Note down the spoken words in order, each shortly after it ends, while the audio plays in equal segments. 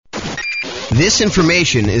This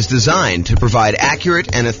information is designed to provide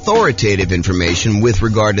accurate and authoritative information with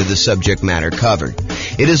regard to the subject matter covered.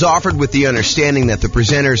 It is offered with the understanding that the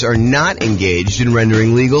presenters are not engaged in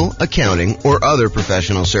rendering legal, accounting, or other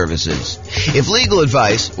professional services. If legal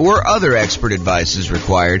advice or other expert advice is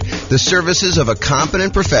required, the services of a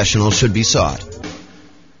competent professional should be sought.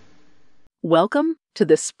 Welcome to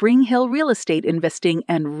the Spring Hill Real Estate Investing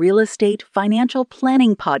and Real Estate Financial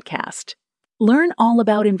Planning Podcast. Learn all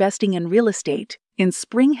about investing in real estate in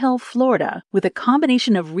Spring Hill, Florida, with a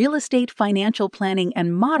combination of real estate financial planning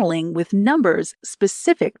and modeling with numbers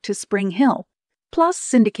specific to Spring Hill, plus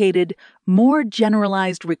syndicated, more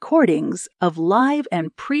generalized recordings of live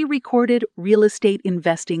and pre-recorded real estate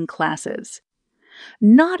investing classes.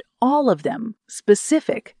 Not all of them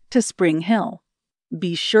specific to Spring Hill.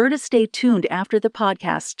 Be sure to stay tuned after the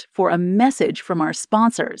podcast for a message from our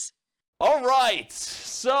sponsors. All right,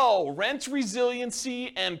 so rent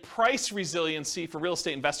resiliency and price resiliency for real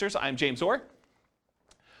estate investors. I'm James Orr.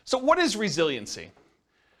 So what is resiliency?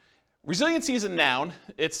 Resiliency is a noun.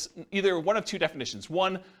 It's either one of two definitions.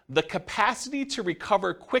 One, the capacity to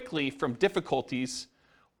recover quickly from difficulties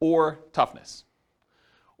or toughness.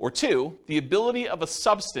 Or two, the ability of a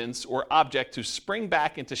substance or object to spring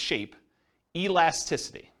back into shape,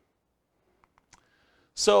 elasticity.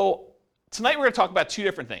 So tonight we're going to talk about two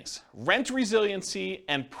different things, rent resiliency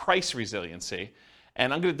and price resiliency,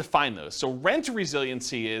 and I'm going to define those. So rent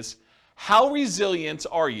resiliency is how resilient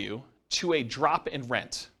are you to a drop in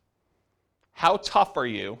rent? How tough are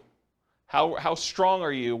you? How strong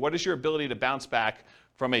are you? What is your ability to bounce back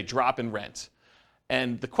from a drop in rent?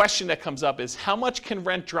 And the question that comes up is how much can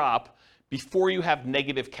rent drop before you have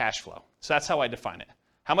negative cash flow? So that's how I define it.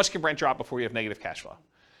 How much can rent drop before you have negative cash flow?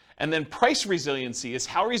 And then price resiliency is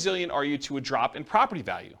how resilient are you to a drop in property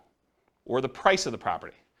value or the price of the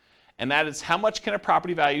property? And that is how much can a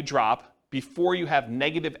property value drop before you have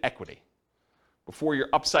negative equity, before you're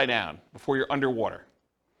upside down, before you're underwater.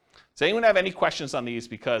 Does anyone have any questions on these?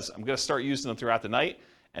 Because I'm going to start using them throughout the night.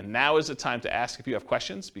 And now is the time to ask if you have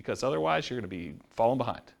questions, because otherwise you're going to be falling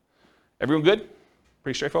behind. Everyone good?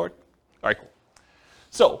 Pretty straightforward? All right, cool.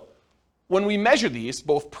 So when we measure these,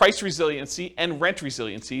 both price resiliency and rent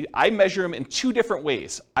resiliency, I measure them in two different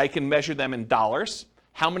ways. I can measure them in dollars.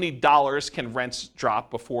 How many dollars can rents drop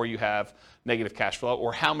before you have negative cash flow?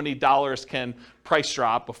 Or how many dollars can price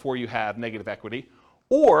drop before you have negative equity?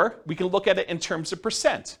 Or we can look at it in terms of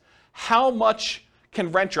percent. How much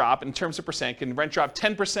can rent drop in terms of percent? Can rent drop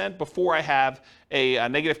 10% before I have a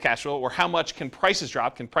negative cash flow? Or how much can prices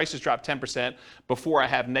drop? Can prices drop 10% before I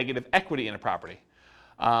have negative equity in a property?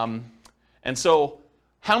 And so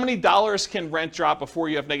how many dollars can rent drop before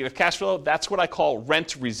you have negative cash flow? That's what I call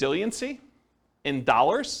rent resiliency in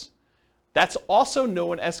dollars. That's also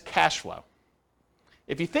known as cash flow.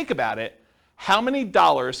 If you think about it, how many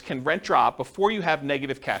dollars can rent drop before you have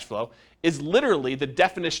negative cash flow is literally the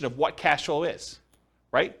definition of what cash flow is,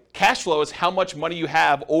 right? Cash flow is how much money you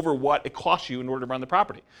have over what it costs you in order to run the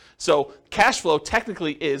property. So cash flow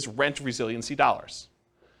technically is rent resiliency dollars.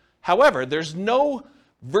 However, there's no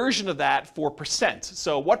version of that for percent.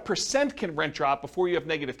 So what percent can rent drop before you have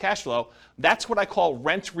negative cash flow? That's what I call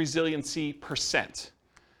rent resiliency percent.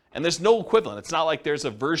 And there's no equivalent. It's not like there's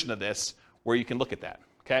a version of this where you can look at that,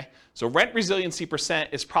 okay? So rent resiliency percent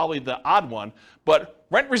is probably the odd one, but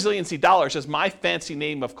rent resiliency dollars is my fancy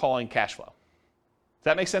name of calling cash flow. Does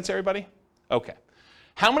that make sense, everybody? Okay.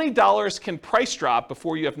 How many dollars can price drop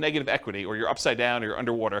before you have negative equity or you're upside down or you're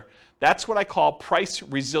underwater? That's what I call price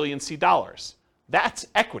resiliency dollars. That's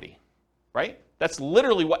equity, right? That's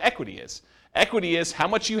literally what equity is. Equity is how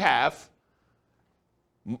much you have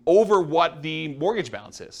over what the mortgage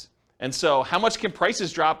balance is. And so how much can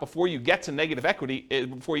prices drop before you get to negative equity,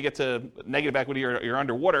 or you're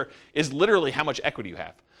underwater, is literally how much equity you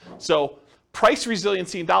have. So price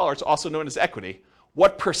resiliency in dollars, also known as equity.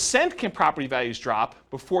 What percent can property values drop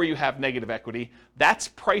before you have negative equity? That's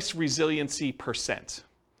price resiliency percent.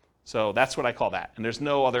 So that's what I call that. And there's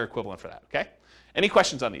no other equivalent for that, okay? Any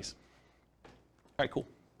questions on these? All right, cool.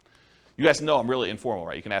 You guys know I'm really informal,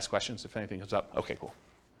 right? You can ask questions if anything comes up. Okay, cool.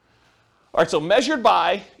 All right, so measured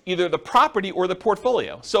by either the property or the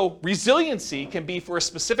portfolio. So resiliency can be for a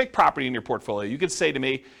specific property in your portfolio. You could say to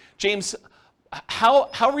me, James, how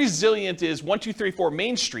resilient is 1234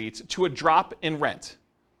 Main Street to a drop in rent?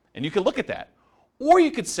 And you can look at that. Or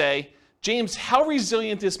you could say, James, how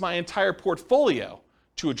resilient is my entire portfolio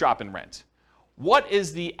to a drop in rent? What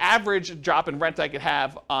is the average drop in rent I could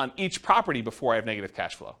have on each property before I have negative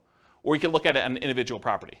cash flow? Or you can look at it on an individual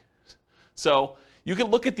property. So you can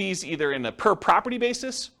look at these either in a per property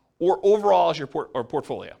basis or overall as your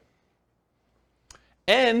portfolio.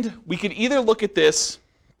 And we could either look at this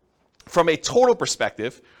from a total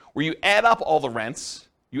perspective, where you add up all the rents,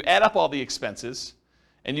 you add up all the expenses,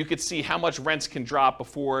 and you could see how much rents can drop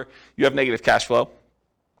before you have negative cash flow.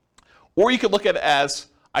 Or you could look at it as,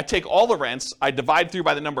 I take all the rents, I divide through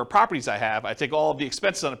by the number of properties I have, I take all of the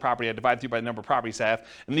expenses on the property, I divide through by the number of properties I have,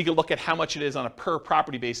 and then you can look at how much it is on a per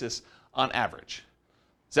property basis on average.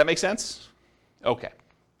 Does that make sense? Okay.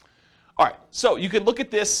 All right, so you could look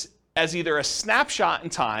at this as either a snapshot in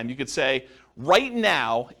time. You could say, right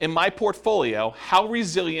now in my portfolio, how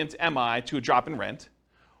resilient am I to a drop in rent?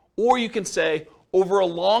 Or you can say, over a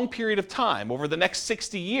long period of time, over the next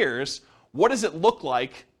 60 years, what does it look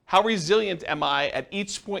like? How resilient am I at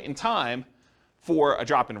each point in time for a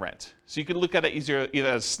drop in rent? So you can look at it either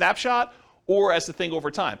as a snapshot or as the thing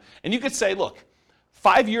over time. And you could say, look,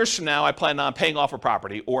 5 years from now, I plan on paying off a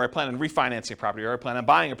property, or I plan on refinancing a property, or I plan on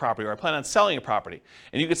buying a property, or I plan on selling a property.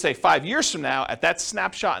 And you could say 5 years from now, at that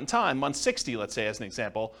snapshot in time, month 60, let's say as an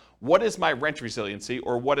example, what is my rent resiliency,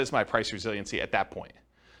 or what is my price resiliency at that point?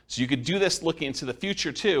 So you could do this looking into the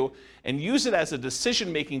future too, and use it as a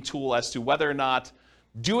decision-making tool as to whether or not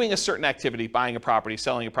doing a certain activity, buying a property,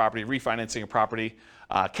 selling a property, refinancing a property,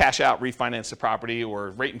 cash out, refinance a property, or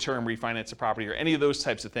rate and term refinance a property, or any of those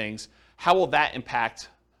types of things, how will that impact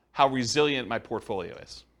how resilient my portfolio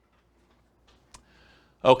is?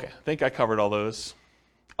 Okay, I think I covered all those.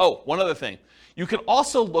 Oh, one other thing. You can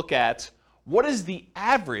also look at what is the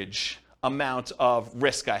average amount of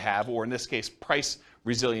risk I have, or in this case, price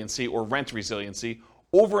resiliency or rent resiliency,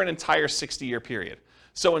 over an entire 60-year period.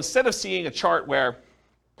 So instead of seeing a chart where,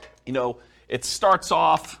 it starts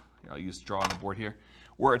off, I'll use draw on the board here,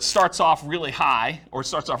 where it starts off really high, or it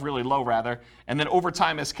starts off really low rather, and then over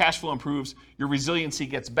time as cash flow improves, your resiliency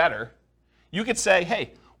gets better. You could say,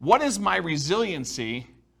 hey, what is my resiliency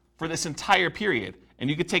for this entire period? And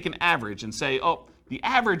you could take an average and say, oh, the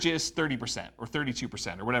average is 30% or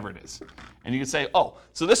 32% or whatever it is. And you could say, oh,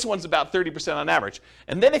 so this one's about 30% on average.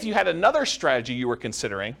 And then if you had another strategy you were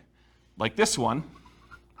considering, like this one,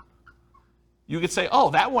 you could say, oh,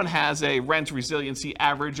 that one has a rent resiliency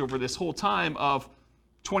average over this whole time of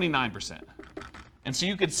 29%. And so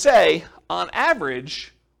you could say, on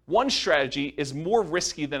average, one strategy is more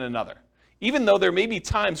risky than another, even though there may be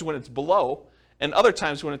times when it's below and other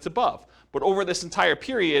times when it's above. But over this entire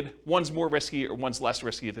period, one's more risky or one's less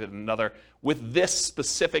risky than another with this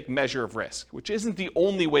specific measure of risk, which isn't the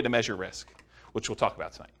only way to measure risk, which we'll talk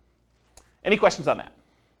about tonight. Any questions on that?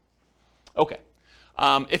 Okay.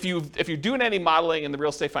 If you're doing any modeling in the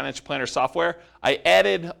Real Estate Financial Planner software, I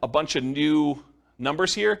added a bunch of new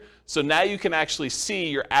numbers here. So now you can actually see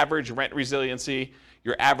your average rent resiliency,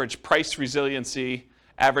 your average price resiliency,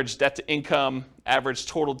 average debt to income, average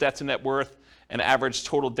total debt to net worth, and average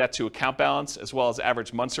total debt to account balance, as well as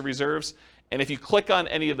average months of reserves. And if you click on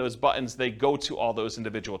any of those buttons, they go to all those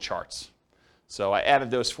individual charts. So I added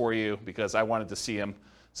those for you because I wanted to see them.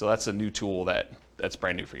 So that's a new tool that's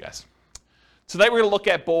brand new for you guys. Tonight we're going to look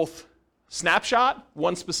at both snapshot,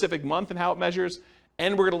 one specific month and how it measures,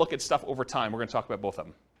 and we're going to look at stuff over time. We're going to talk about both of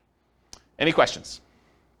them. Any questions?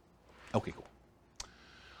 Okay, cool.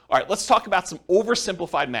 All right, let's talk about some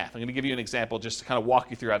oversimplified math. I'm going to give you an example just to kind of walk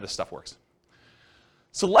you through how this stuff works.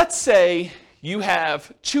 So let's say you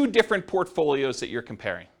have two different portfolios that you're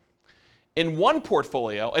comparing. In one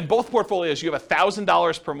portfolio, in both portfolios, you have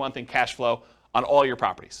 $1,000 per month in cash flow on all your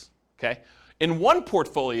properties, okay? In one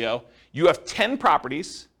portfolio, you have 10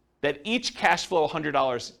 properties that each cash flow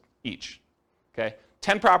 $100 each, okay?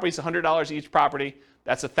 10 properties, $100 each property,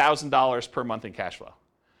 that's $1,000 per month in cash flow.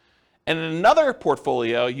 And in another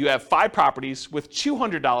portfolio, you have 5 properties with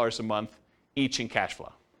 $200 a month each in cash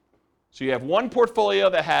flow. So you have one portfolio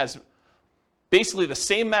that has basically the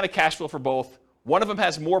same amount of cash flow for both. One of them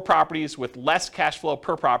has more properties with less cash flow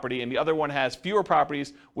per property, and the other one has fewer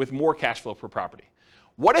properties with more cash flow per property.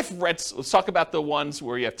 What if rents, let's talk about the ones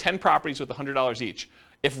where you have 10 properties with $100 each.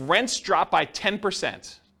 If rents drop by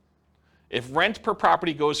 10%, if rent per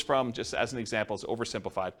property goes from, just as an example, it's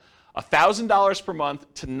oversimplified, $1,000 per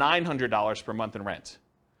month to $900 per month in rent,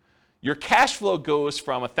 your cash flow goes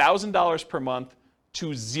from $1,000 per month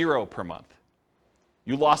to $0 per month.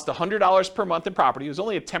 You lost $100 per month in property. It was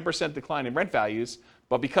only a 10% decline in rent values,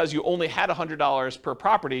 but because you only had $100 per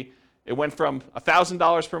property, it went from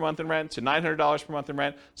 $1,000 per month in rent to $900 per month in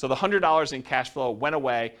rent. So the $100 in cash flow went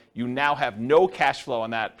away. You now have no cash flow on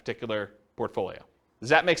that particular portfolio. Does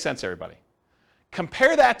that make sense, everybody?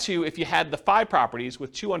 Compare that to if you had the 5 properties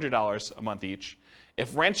with $200 a month each.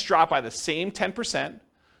 If rents drop by the same 10%,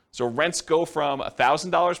 so rents go from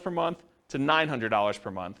 $1,000 per month to $900 per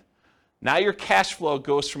month, now your cash flow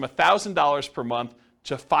goes from $1,000 per month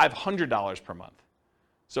to $500 per month.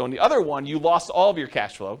 So in the other one, you lost all of your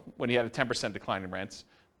cash flow when you had a 10% decline in rents.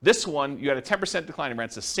 This one, you had a 10% decline in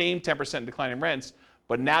rents, the same 10% decline in rents,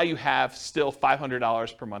 but now you have still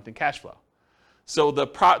 $500 per month in cash flow. So the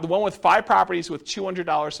one with 5 properties with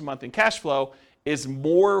 $200 a month in cash flow is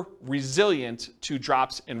more resilient to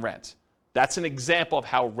drops in rent. That's an example of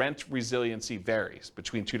how rent resiliency varies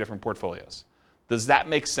between 2 different portfolios. Does that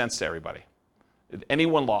make sense to everybody? Did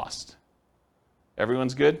anyone lost?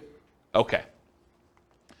 Everyone's good? Okay.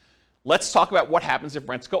 Let's talk about what happens if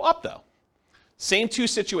rents go up, though. Same 2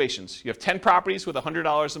 situations. You have 10 properties with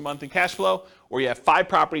 $100 a month in cash flow, or you have 5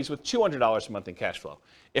 properties with $200 a month in cash flow.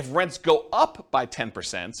 If rents go up by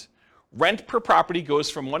 10%, rent per property goes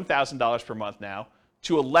from $1,000 per month now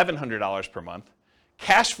to $1,100 per month.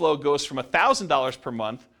 Cash flow goes from $1,000 per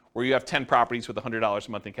month, where you have 10 properties with $100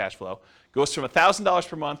 a month in cash flow, goes from $1,000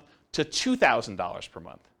 per month to $2,000 per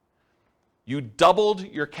month. You doubled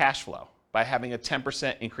your cash flow by having a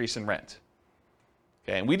 10% increase in rent.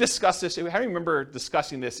 Okay, and we discussed this, I remember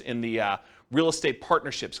discussing this in the real estate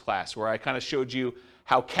partnerships class, where I kind of showed you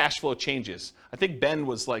how cash flow changes. I think Ben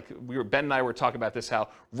and I were talking about this, how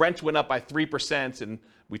rent went up by 3%, and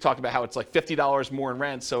we talked about how it's like $50 more in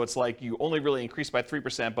rent, so it's like you only really increased by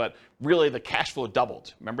 3%, but really the cash flow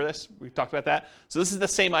doubled. Remember this? We talked about that? So this is the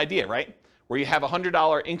same idea, right? Where you have a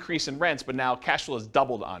 $100 increase in rents, but now cash flow is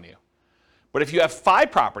doubled on you. But if you have 5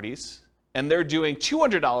 properties, and they're doing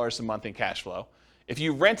 $200 a month in cash flow, if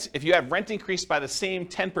you have rent increased by the same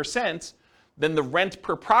 10%, then the rent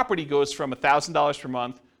per property goes from $1,000 per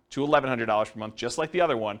month to $1,100 per month, just like the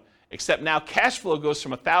other one, except now cash flow goes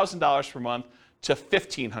from $1,000 per month to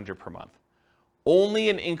 $1,500 per month. Only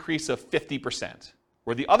an increase of 50%,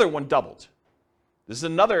 where the other one doubled. This is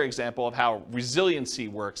another example of how resiliency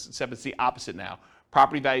works, except it's the opposite now.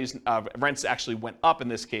 Property values, rents actually went up in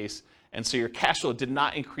this case, and so your cash flow did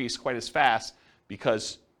not increase quite as fast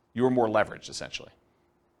because you were more leveraged, essentially.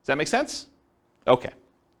 Does that make sense? Okay.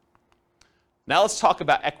 Now let's talk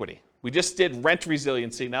about equity. We just did rent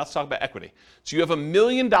resiliency. Now let's talk about equity. So you have $1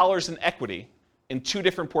 million in equity in 2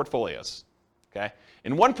 different portfolios. Okay?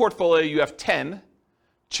 In one portfolio, you have 10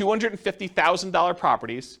 $250,000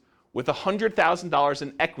 properties with $100,000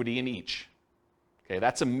 in equity in each. Okay,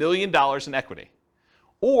 that's $1 million in equity.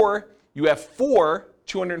 Or you have 4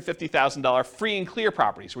 $250,000 free and clear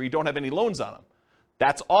properties where you don't have any loans on them.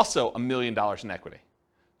 That's also $1 million in equity.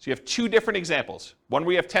 So you have 2 different examples. One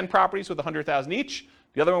where you have 10 properties with $100,000 each.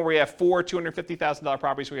 The other one where you have 4 $250,000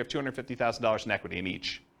 properties where you have $250,000 in equity in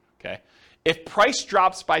each. Okay? If price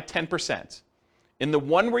drops by 10%, in the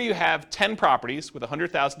one where you have 10 properties with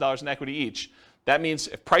 $100,000 in equity each, that means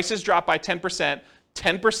if prices drop by 10%,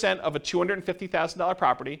 10% of a $250,000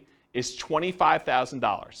 property is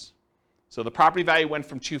 $25,000. So the property value went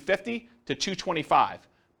from $250,000 to $225,000,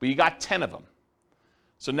 but you got 10 of them.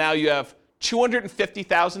 So now you have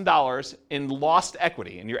 $250,000 in lost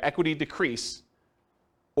equity, and your equity decreased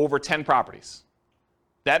over 10 properties.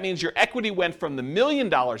 That means your equity went from the $1 million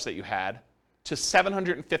that you had to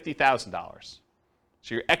 $750,000.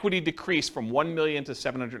 So your equity decreased from $1 million to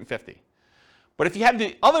 $750,000. But if you had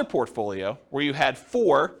the other portfolio where you had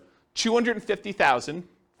 4 $250,000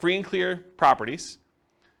 free and clear properties,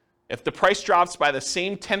 if the price drops by the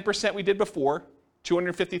same 10% we did before,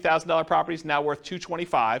 $250,000 properties now worth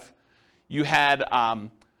 $225,000, you had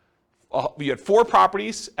 4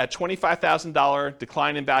 properties at $25,000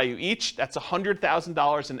 decline in value each. That's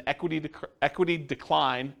 $100,000 in equity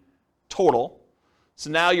decline total. So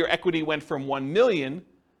now your equity went from $1 million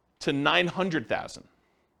to $900,000.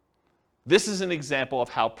 This is an example of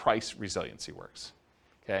how price resiliency works.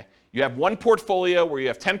 Okay? You have one portfolio where you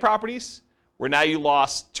have 10 properties, where now you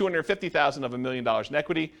lost $250,000 of $1 million in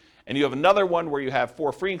equity, and you have another one where you have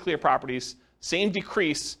 4 free and clear properties, same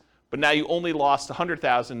decrease, but now you only lost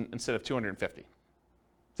 $100,000 instead of $250,000. Does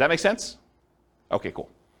that make sense? Okay, cool.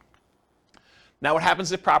 Now what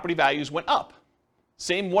happens if property values went up?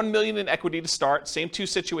 Same $1 million in equity to start, same 2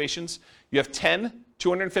 situations. You have 10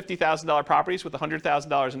 $250,000 properties with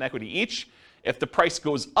 $100,000 in equity each. If the price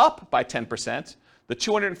goes up by 10%, the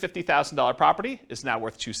 $250,000 property is now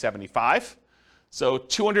worth $275,000. So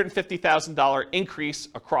 $250,000 increase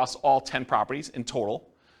across all 10 properties in total.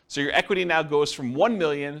 So your equity now goes from $1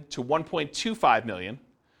 million to $1.25 million.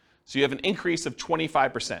 So you have an increase of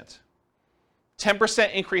 25%.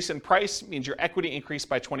 10% increase in price means your equity increased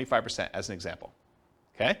by 25%, as an example.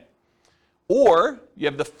 Okay? Or you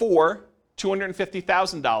have the 4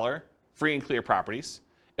 $250,000 free and clear properties.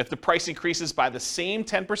 If the price increases by the same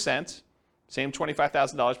 10%, same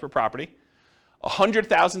 $25,000 per property,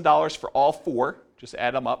 $100,000 for all 4, just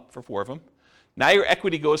add them up for 4 of them. Now your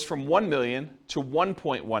equity goes from $1 million to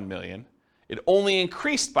 $1.1 million. It only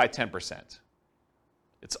increased by 10%.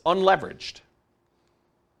 It's unleveraged.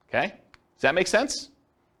 Okay? Does that make sense?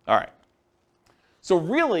 All right. So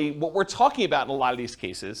really, what we're talking about in a lot of these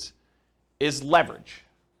cases is leverage.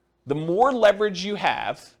 The more leverage you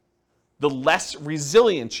have, the less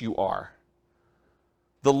resilient you are.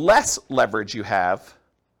 The less leverage you have,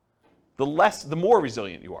 the more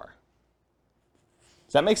resilient you are.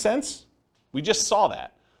 Does that make sense? We just saw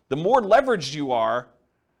that. The more leveraged you are,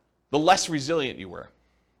 the less resilient you were.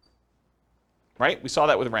 Right? We saw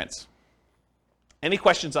that with rents. Any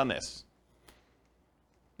questions on this?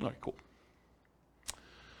 All right, cool.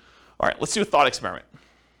 All right, let's do a thought experiment.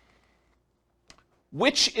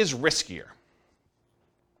 Which is riskier?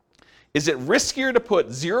 Is it riskier to put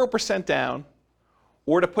 0% down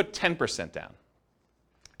or to put 10% down?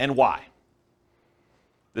 And why?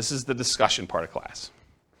 This is the discussion part of class.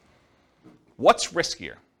 What's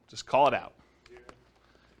riskier? Just call it out.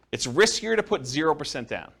 It's riskier to put 0%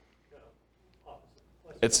 down.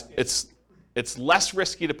 It's less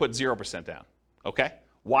risky to put 0% down. Okay?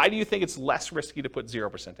 Why do you think it's less risky to put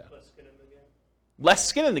 0% down? Less skin in the game. Less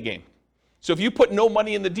skin in the game. So if you put no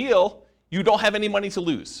money in the deal, you don't have any money to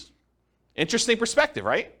lose. Interesting perspective,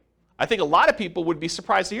 right? I think a lot of people would be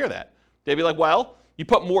surprised to hear that. They'd be like, well, you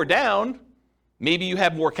put more down, maybe you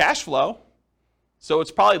have more cash flow, so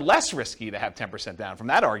it's probably less risky to have 10% down from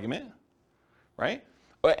that argument, right?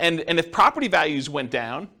 And if property values went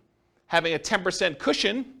down, having a 10%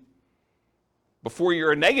 cushion before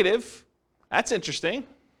you're a negative, that's interesting.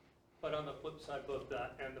 But on the flip side, both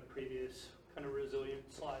that and the previous kind of resilient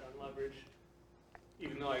slide on leverage,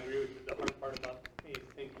 even though I agree with you, the hard part about me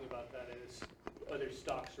thinking about that is whether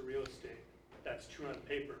stocks or real estate, that's true on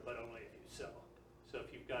paper, but only if you sell. So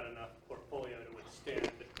if you've got enough portfolio to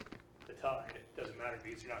withstand the tide, it doesn't matter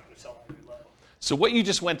because you're not going to sell every low. So what you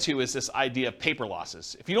just went to is this idea of paper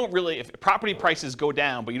losses. If property prices go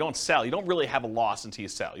down but you don't sell, you don't really have a loss until you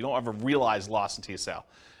sell. You don't have a realized loss until you sell.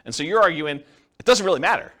 And so you're arguing it doesn't really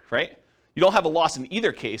matter, right? You don't have a loss in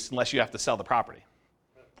either case unless you have to sell the property.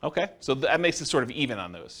 Okay, so that makes it sort of even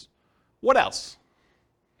on those. What else?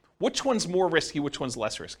 Which one's more risky, which one's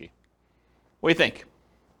less risky? What do you think?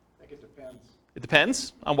 I think it depends. It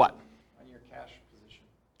depends on what? On your cash position.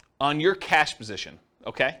 On your cash position,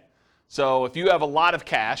 okay? So if you have a lot of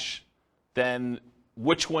cash, then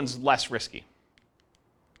which one's less risky?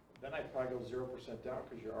 Then I'd probably go 0% down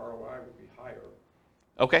because your ROI would be higher.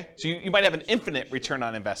 Okay, so you might have an infinite return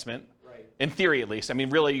on investment. Right. In theory, at least. I mean,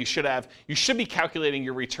 really, you should be calculating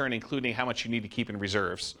your return, including how much you need to keep in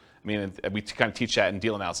reserves. I mean, we kind of teach that in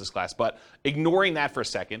deal analysis class. But ignoring that for a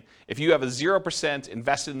second, if you have a 0%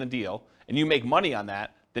 invested in the deal and you make money on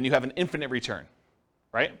that, then you have an infinite return,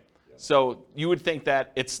 right? Yeah. So you would think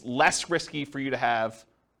that it's less risky for you to have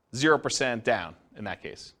 0% down in that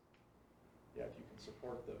case. Yeah, if you can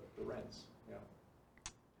support the rents. Yeah.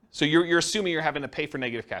 So you're assuming you're having to pay for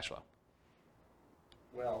negative cash flow.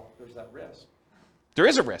 Well, there's that risk. There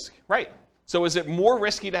is a risk, right? So is it more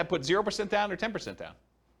risky to put 0% down or 10% down?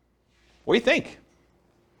 What do you think?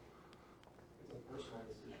 It's a personal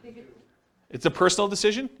decision. It's a personal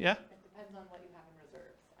decision, yeah? It depends on what you have in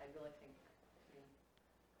reserves. I really think.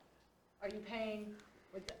 Are you paying?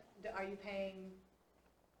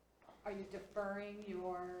 Are you deferring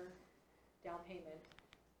your down payment?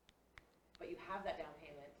 But you have that down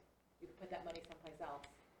payment. You can put that money someplace else,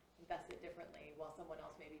 invest it differently, while someone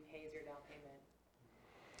else maybe pays your down payment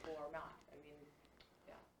or not. I mean,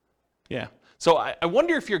 yeah. Yeah. So I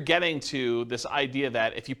wonder if you're getting to this idea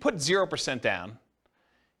that if you put 0% down,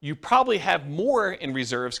 you probably have more in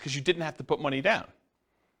reserves because you didn't have to put money down.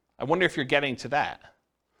 I wonder if you're getting to that.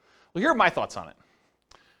 Well, here are my thoughts on it.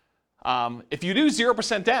 If you do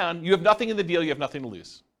 0% down, you have nothing in the deal, you have nothing to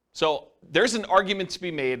lose. So there's an argument to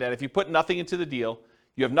be made that if you put nothing into the deal,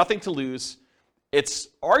 you have nothing to lose. It's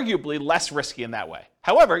arguably less risky in that way.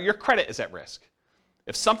 However, your credit is at risk.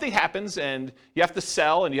 If something happens and you have to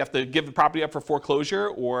sell and you have to give the property up for foreclosure,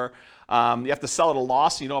 or you have to sell at a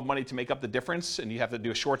loss and you don't have money to make up the difference and you have to do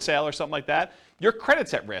a short sale or something like that, your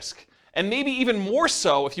credit's at risk. And maybe even more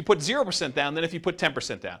so if you put 0% down than if you put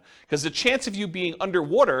 10% down. Because the chance of you being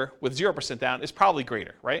underwater with 0% down is probably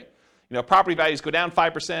greater, right? You know, property values go down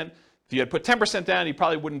 5%. If you had put 10% down, you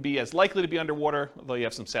probably wouldn't be as likely to be underwater, although you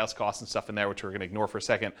have some sales costs and stuff in there, which we're going to ignore for a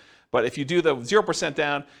second. But if you do the 0%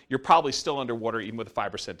 down, you're probably still underwater, even with a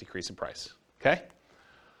 5% decrease in price. Okay?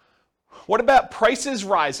 What about prices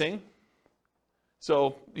rising?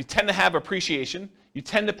 So you tend to have appreciation. You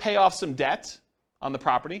tend to pay off some debt on the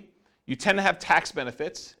property. You tend to have tax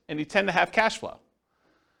benefits, and you tend to have cash flow.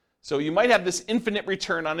 So you might have this infinite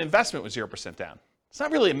return on investment with 0% down. It's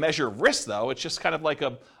not really a measure of risk, though. It's just kind of like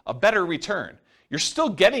a better return. You're still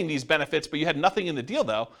getting these benefits, but you had nothing in the deal,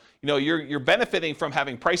 though. You're benefiting from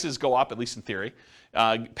having prices go up, at least in theory,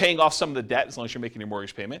 paying off some of the debt as long as you're making your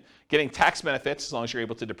mortgage payment, getting tax benefits as long as you're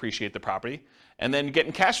able to depreciate the property, and then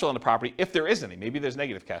getting cash flow on the property if there is any. Maybe there's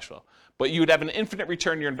negative cash flow. But you would have an infinite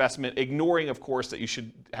return on your investment, ignoring, of course, that you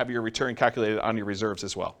should have your return calculated on your reserves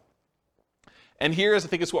as well. And here's, I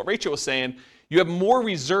think it's what Rachel was saying, you have more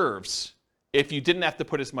reserves if you didn't have to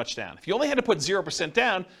put as much down. If you only had to put 0%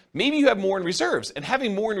 down, maybe you have more in reserves. And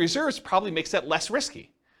having more in reserves probably makes that less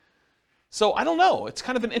risky. So I don't know. It's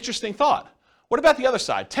kind of an interesting thought. What about the other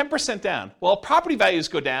side? 10% down. Well, property values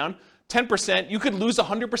go down 10%. You could lose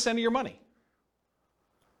 100% of your money.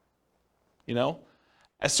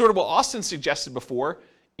 As sort of what Austin suggested before,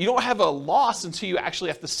 you don't have a loss until you actually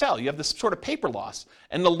have to sell. You have this sort of paper loss.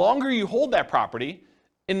 And the longer you hold that property,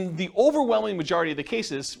 in the overwhelming majority of the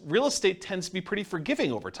cases, real estate tends to be pretty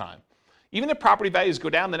forgiving over time. Even if property values go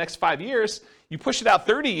down the next 5 years, you push it out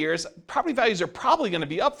 30 years, property values are probably going to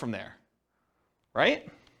be up from there, right?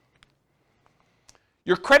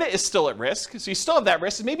 Your credit is still at risk, so you still have that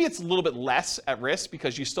risk. Maybe it's a little bit less at risk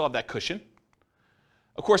because you still have that cushion.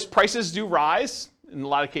 Of course, prices do rise. In a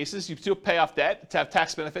lot of cases, you still pay off debt to have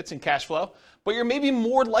tax benefits and cash flow, but you're maybe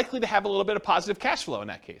more likely to have a little bit of positive cash flow in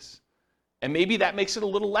that case. And maybe that makes it a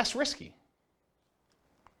little less risky.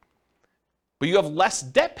 But you have less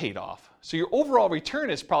debt paid off. So your overall return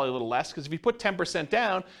is probably a little less because if you put 10%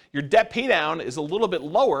 down, your debt pay down is a little bit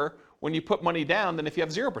lower when you put money down than if you have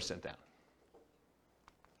 0% down.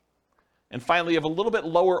 And finally, you have a little bit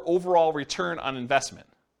lower overall return on investment.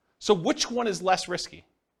 So which one is less risky?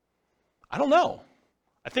 I don't know.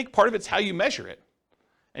 I think part of it's how you measure it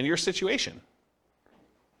and your situation.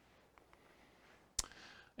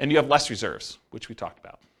 And you have less reserves, which we talked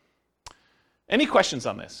about. Any questions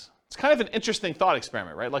on this? It's kind of an interesting thought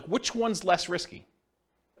experiment, right? Like, which one's less risky?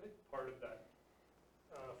 I think part of that,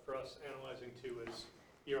 for us analyzing too, is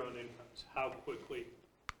your own incomes. How quickly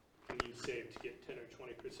can you save to get 10 or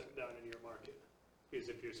 20% down in your market? Because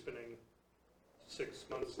if you're spending 6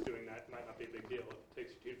 months doing that, it might not be a big deal. If it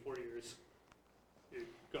takes you 2 to 4 years, you're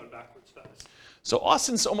going backwards fast. So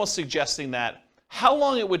Austin's almost suggesting that how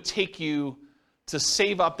long it would take you to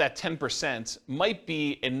save up that 10% might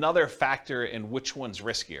be another factor in which one's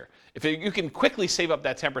riskier. If you can quickly save up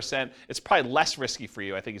that 10%, it's probably less risky for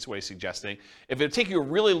you, I think is what he's suggesting. If it would take you a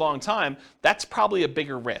really long time, that's probably a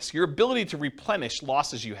bigger risk. Your ability to replenish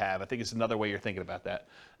losses you have, I think is another way you're thinking about that.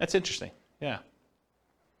 That's interesting, yeah.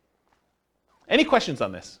 Any questions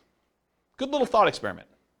on this? Good little thought experiment.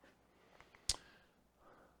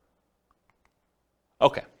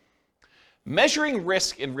 Okay. Measuring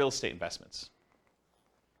risk in real estate investments,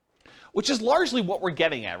 which is largely what we're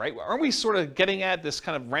getting at, right? Aren't we sort of getting at this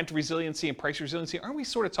kind of rent resiliency and price resiliency? Aren't we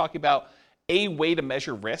sort of talking about a way to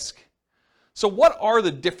measure risk? So what are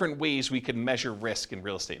the different ways we can measure risk in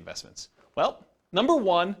real estate investments? Well, number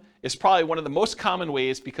one is probably one of the most common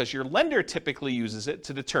ways because your lender typically uses it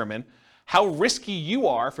to determine how risky you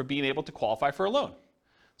are for being able to qualify for a loan.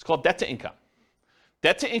 It's called debt to income.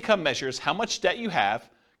 Debt to income measures how much debt you have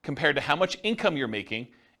compared to how much income you're making,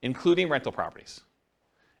 including rental properties.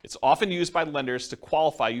 It's often used by lenders to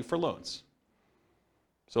qualify you for loans.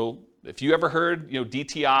 So if you ever heard,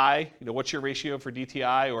 DTI, what's your ratio for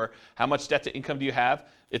DTI or how much debt to income do you have?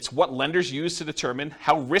 It's what lenders use to determine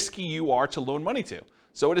how risky you are to loan money to.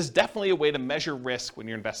 So it is definitely a way to measure risk when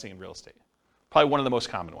you're investing in real estate. Probably one of the most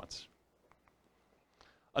common ones.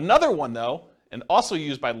 Another one, though, and also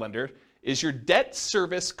used by lender, is your debt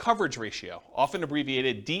service coverage ratio, often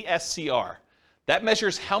abbreviated DSCR. That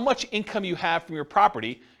measures how much income you have from your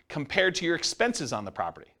property compared to your expenses on the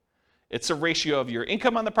property. It's a ratio of your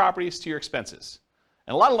income on the properties to your expenses.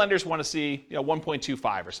 And a lot of lenders want to see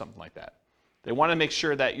 1.25 or something like that. They want to make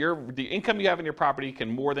sure that the income you have in your property can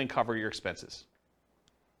more than cover your expenses.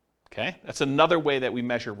 Okay? That's another way that we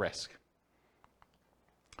measure risk.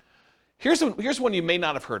 Here's one you may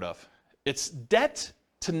not have heard of. It's debt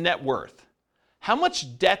to net worth. How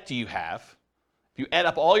much debt do you have? If you add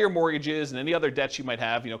up all your mortgages and any other debts you might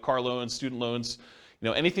have, car loans, student loans,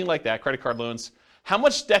 anything like that, credit card loans, how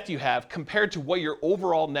much debt do you have compared to what your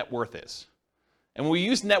overall net worth is? And when we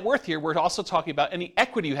use net worth here, we're also talking about any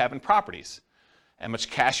equity you have in properties. How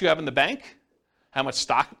much cash you have in the bank, how much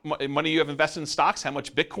stock money you have invested in stocks, how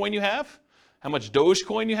much Bitcoin you have, how much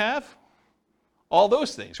Dogecoin you have, all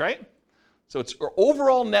those things, right? So it's your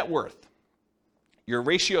overall net worth, your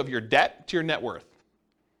ratio of your debt to your net worth,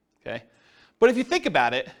 okay? But if you think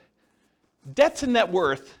about it, debt to net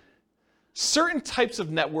worth, certain types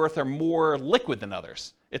of net worth are more liquid than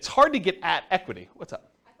others. It's hard to get at equity. What's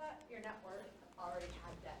up? I thought your net worth already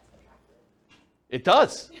It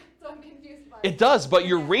does. So I'm confused by It does, but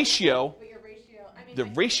your ratio, But your ratio, I mean. the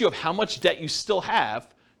ratio of how much debt you still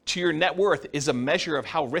have to your net worth is a measure of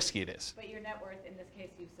how risky it is. But your net worth, in this case,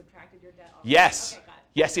 you've subtracted your debt off. Yes. Okay,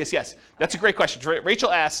 got it. Yes. That's a great question.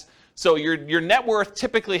 Rachel asked, so your net worth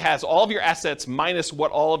typically has all of your assets minus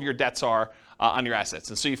what all of your debts are on your assets.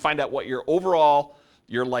 And so you find out what your overall,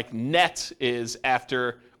 your like net is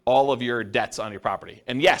after all of your debts on your property.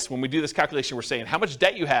 And yes, when we do this calculation, we're saying how much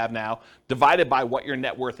debt you have now divided by what your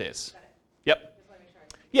net worth is. Got it. Yep. Just want to make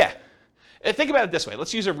sure. Yeah. And think about it this way.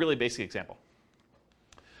 Let's use a really basic example.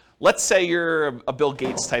 Let's say you're a Bill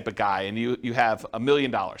Gates type of guy and you have $1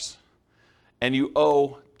 million and you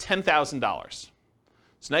owe $10,000.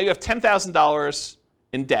 So now you have $10,000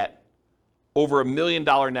 in debt over $1 million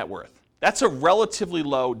net worth. That's a relatively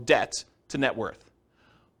low debt to net worth.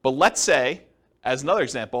 But let's say, as another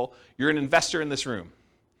example, you're an investor in this room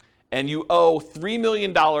and you owe $3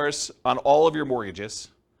 million on all of your mortgages,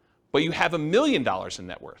 but you have $1 million in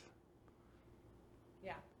net worth.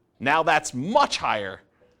 Yeah. Now that's much higher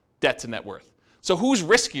debt to net worth. So who's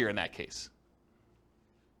riskier in that case?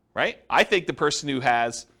 Right? I think the person who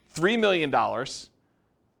has $3 million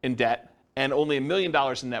in debt and only $1 million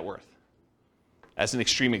in net worth, as an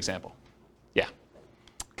extreme example. Yeah.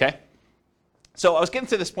 Okay? So I was getting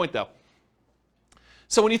to this point though.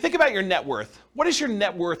 So when you think about your net worth, what does your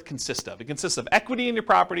net worth consist of? It consists of equity in your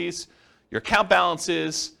properties, your account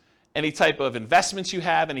balances, any type of investments you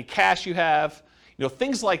have, any cash you have,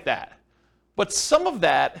 things like that. But some of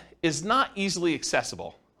that is not easily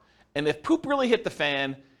accessible. And if poop really hit the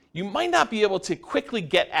fan, you might not be able to quickly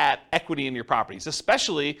get at equity in your properties,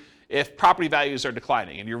 especially if property values are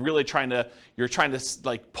declining and you're really trying to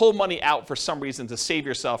like pull money out for some reason to save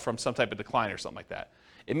yourself from some type of decline or something like that.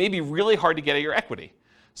 It may be really hard to get at your equity.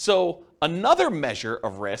 So another measure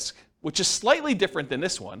of risk, which is slightly different than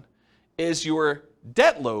this one, is your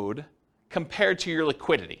debt load compared to your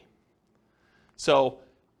liquidity. So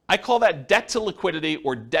I call that debt to liquidity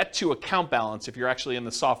or debt to account balance if you're actually in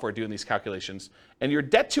the software doing these calculations. And your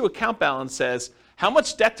debt to account balance says, how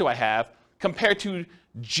much debt do I have compared to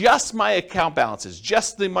just my account balances,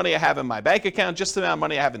 just the money I have in my bank account, just the amount of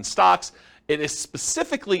money I have in stocks. It is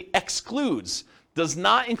specifically excludes, does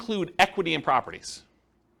not include equity in properties.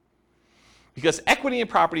 Because equity in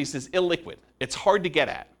properties is illiquid. It's hard to get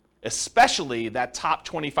at, especially that top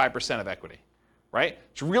 25% of equity, right?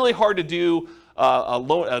 It's really hard to do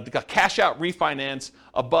a cash out refinance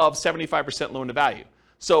above 75% loan to value.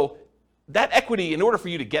 So that equity, in order for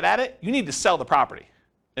you to get at it, you need to sell the property.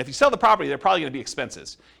 And if you sell the property, they're probably going to be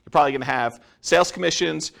expenses. You're probably going to have sales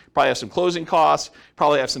commissions, you probably have some closing costs, you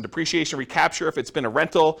probably have some depreciation recapture if it's been a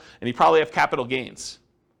rental, and you probably have capital gains.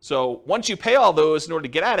 So once you pay all those in order to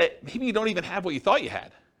get at it, maybe you don't even have what you thought you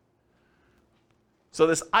had. So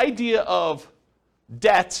this idea of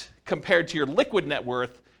debt compared to your liquid net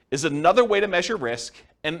worth is another way to measure risk.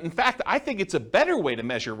 And in fact, I think it's a better way to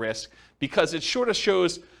measure risk because it sort of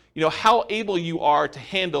shows, how able you are to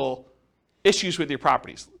handle issues with your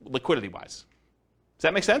properties, liquidity-wise. Does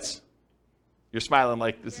that make sense? You're smiling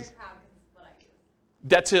like this is What I use.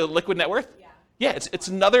 debt to liquid net worth? Yeah. Yeah, it's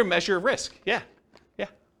another measure of risk. Yeah.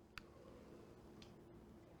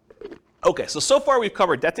 Okay, so far we've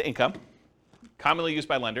covered debt to income, commonly used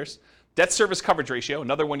by lenders, debt service coverage ratio,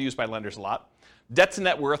 another one used by lenders a lot, debt to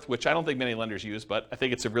net worth, which I don't think many lenders use, but I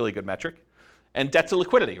think it's a really good metric, and debt to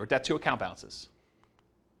liquidity, or debt to account balances.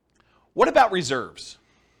 What about reserves?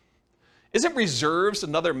 Isn't reserves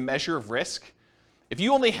another measure of risk? If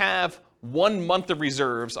you only have 1 month of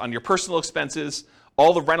reserves on your personal expenses,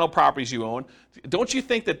 all the rental properties you own, don't you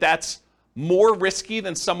think that that's more risky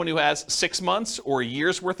than someone who has 6 months or a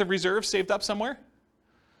year's worth of reserves saved up somewhere?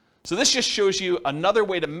 So this just shows you another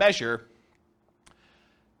way to measure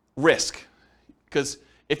risk. Because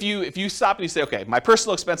if you stop and you say, okay, my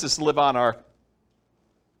personal expenses to live on are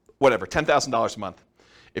whatever, $10,000 a month.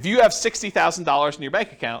 If you have $60,000 in your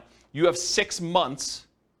bank account, you have 6 months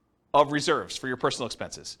of reserves for your personal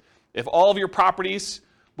expenses. If all of your properties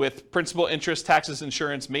with principal, interest, taxes,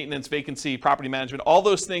 insurance, maintenance, vacancy, property management, all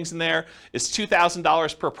those things in there is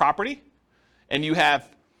 $2,000 per property, and you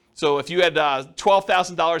have, so if you had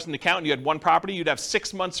 $12,000 in the account and you had 1 property, you'd have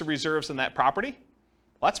 6 months of reserves in that property.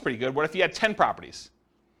 Well, that's pretty good. What if you had 10 properties?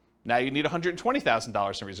 Now you need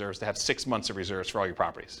 $120,000 in reserves to have 6 months of reserves for all your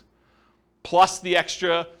properties. Plus the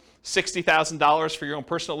extra $60,000 for your own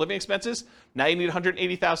personal living expenses. Now you need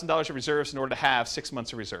 $180,000 of reserves in order to have 6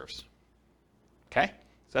 months of reserves. Okay?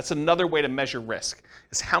 So that's another way to measure risk,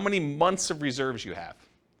 is how many months of reserves you have.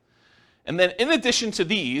 And then in addition to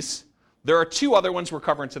these, there are 2 other ones we're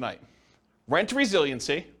covering tonight. Rent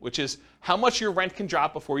resiliency, which is how much your rent can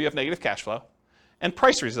drop before you have negative cash flow, and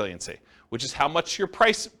price resiliency, which is how much your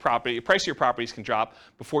price of your properties can drop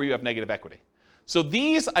before you have negative equity. So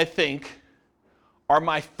these, I think, are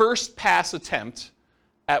my first pass attempt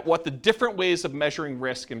at what the different ways of measuring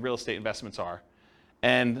risk in real estate investments are.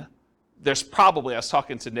 And there's probably, I was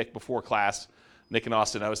talking to Nick before class, Nick and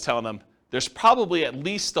Austin, I was telling them, there's probably at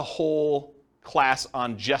least a whole class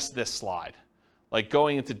on just this slide, like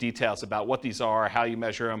going into details about what these are, how you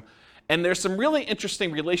measure them. And there's some really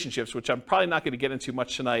interesting relationships, which I'm probably not going to get into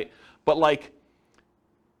much tonight, but like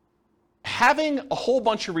having a whole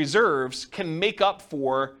bunch of reserves can make up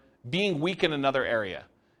for being weak in another area.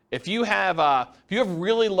 If you have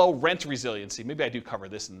really low rent resiliency, maybe I do cover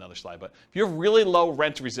this in another slide, but if you have really low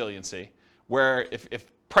rent resiliency, where if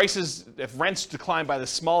rents decline by the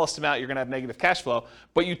smallest amount, you're going to have negative cash flow,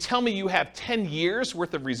 but you tell me you have 10 years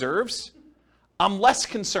worth of reserves, I'm less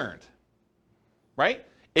concerned, right?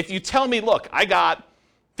 If you tell me, look, I got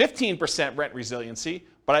 15% rent resiliency,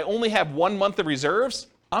 but I only have 1 month of reserves,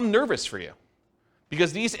 I'm nervous for you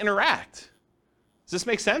because these interact. Does this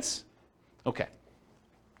make sense? Okay.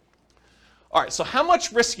 All right, so how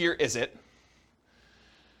much riskier is it?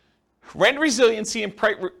 Rent resiliency and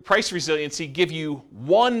price resiliency give you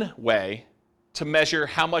one way to measure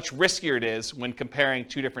how much riskier it is when comparing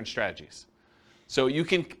two different strategies. So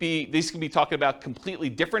these can be talking about completely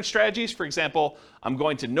different strategies. For example, I'm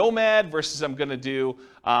going to Nomad versus I'm going to do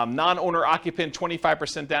non-owner occupant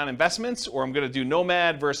 25% down investments, or I'm going to do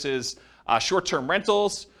Nomad versus short-term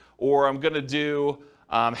rentals, or I'm going to do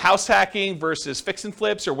house hacking versus fix and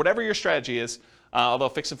flips, or whatever your strategy is, although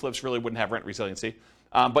fix and flips really wouldn't have rent resiliency.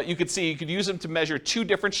 But you could use them to measure two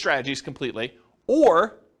different strategies completely,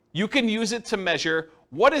 or you can use it to measure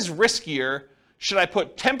what is riskier. Should I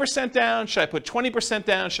put 10% down? Should I put 20%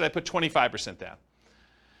 down? Should I put 25% down?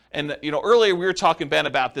 And earlier we were talking, Ben,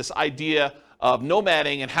 about this idea of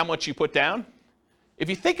nomading and how much you put down. If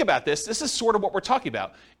you think about this is sort of what we're talking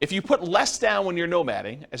about. If you put less down when you're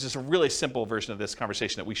nomading, it's just a really simple version of this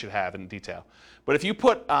conversation that we should have in detail. But if you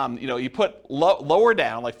put, lower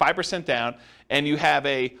down, like 5% down, and you have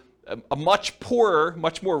a much poorer,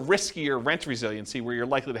 much more riskier rent resiliency, where you're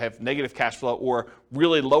likely to have negative cash flow or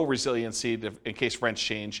really low resiliency in case rents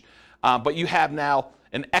change, but you have now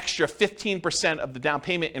an extra 15% of the down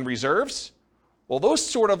payment in reserves, well, those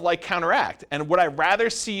sort of like counteract. And would I rather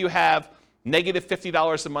see you have negative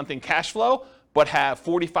 $50 a month in cash flow, but have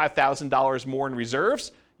 $45,000 more in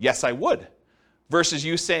reserves? Yes, I would. Versus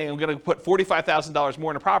you saying, I'm going to put $45,000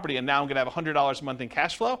 more in a property and now I'm going to have $100 a month in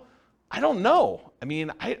cash flow? I don't know. I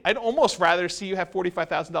mean, I'd almost rather see you have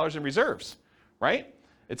 $45,000 in reserves, right?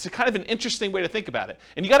 It's a kind of an interesting way to think about it.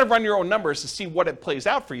 And you got to run your own numbers to see what it plays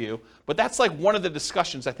out for you, but that's like one of the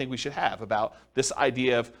discussions I think we should have about this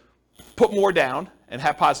idea of put more down and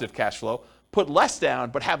have positive cash flow, put less down,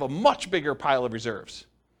 but have a much bigger pile of reserves.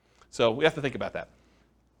 So we have to think about that.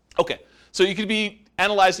 Okay, so you could be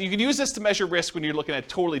analyzing, you can use this to measure risk when you're looking at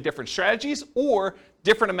totally different strategies or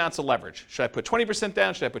different amounts of leverage. Should I put 20%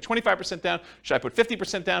 down? Should I put 25% down? Should I put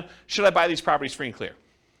 50% down? Should I buy these properties free and clear?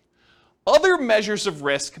 Other measures of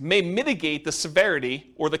risk may mitigate the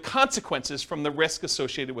severity or the consequences from the risk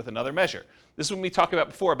associated with another measure. This is what we talked about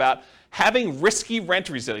before about having risky rent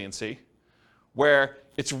resiliency, where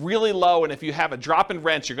it's really low, and if you have a drop in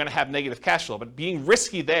rents, you're going to have negative cash flow. But being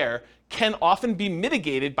risky there can often be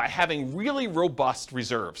mitigated by having really robust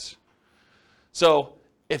reserves. So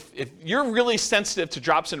if you're really sensitive to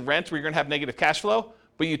drops in rent where you're going to have negative cash flow,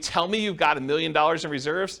 but you tell me you've got $1 million in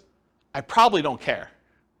reserves, I probably don't care,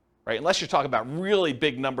 right? Unless you're talking about really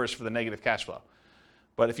big numbers for the negative cash flow.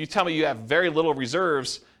 But if you tell me you have very little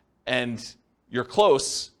reserves and you're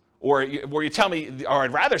close, or you tell me, or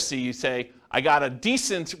I'd rather see you say, I got a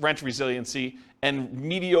decent rent resiliency and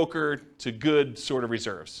mediocre to good sort of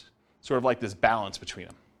reserves. Sort of like this balance between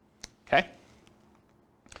them, okay?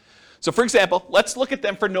 So for example, let's look at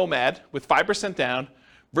them for Nomad with 5% down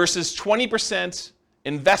versus 20%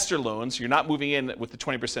 investor loans. You're not moving in with the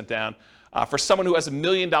 20% down for someone who has $1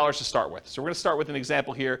 million to start with. So we're going to start with an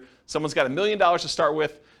example here. Someone's got $1 million to start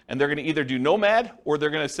with, and they're going to either do Nomad or they're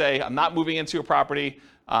going to say, I'm not moving into a property.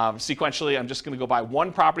 Sequentially, I'm just going to go buy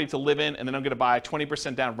one property to live in, and then I'm going to buy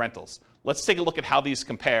 20% down rentals. Let's take a look at how these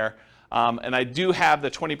compare. And I do have the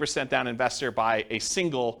 20% down investor buy a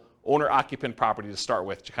single owner-occupant property to start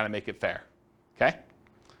with to kind of make it fair, okay?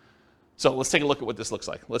 So let's take a look at what this looks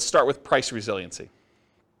like. Let's start with price resiliency.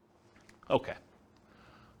 Okay.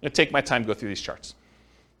 I'm going to take my time to go through these charts.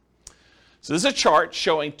 So this is a chart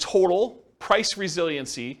showing total price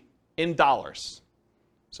resiliency in dollars.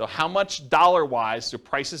 So how much dollar-wise do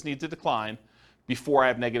prices need to decline before I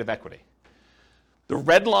have negative equity? The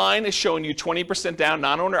red line is showing you 20% down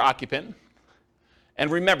non-owner occupant. And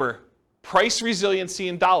remember, price resiliency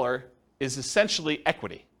in dollar is essentially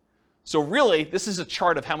equity. So really, this is a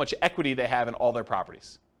chart of how much equity they have in all their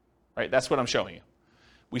properties. Right? That's what I'm showing you.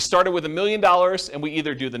 We started with $1 million, and we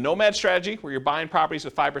either do the nomad strategy, where you're buying properties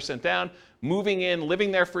with 5% down, moving in, living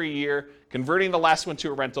there for a year, converting the last one to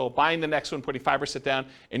a rental, buying the next one, putting 5% down,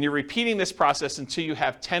 and you're repeating this process until you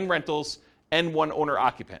have 10 rentals and 1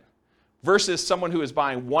 owner-occupant, versus someone who is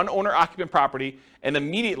buying 1 owner-occupant property and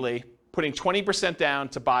immediately putting 20% down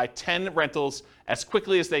to buy 10 rentals as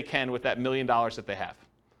quickly as they can with that $1 million that they have.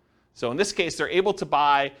 So in this case, they're able to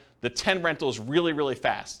buy the 10 rentals really, really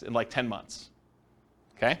fast in like 10 months.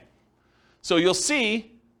 Okay? So you'll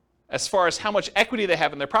see, as far as how much equity they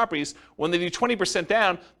have in their properties, when they do 20%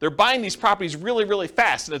 down, they're buying these properties really, really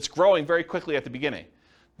fast, and it's growing very quickly at the beginning.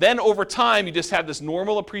 Then over time, you just have this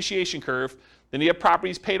normal appreciation curve. Then you have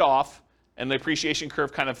properties paid off, and the appreciation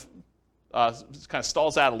curve kind of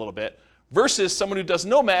stalls out a little bit, versus someone who does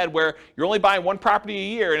nomad, where you're only buying 1 property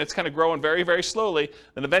a year, and it's kind of growing very, very slowly.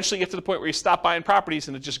 Then eventually you get to the point where you stop buying properties,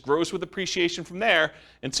 and it just grows with appreciation from there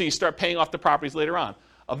until you start paying off the properties later on.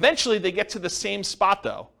 Eventually, they get to the same spot,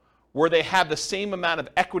 though, where they have the same amount of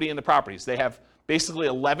equity in the properties. They have basically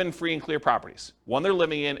 11 free and clear properties, 1 they're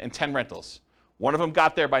living in, and 10 rentals. One of them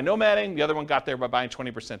got there by nomading, the other one got there by buying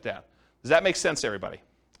 20% down. Does that make sense to everybody?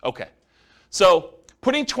 Okay. So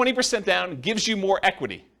putting 20% down gives you more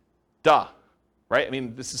equity. Duh. Right? I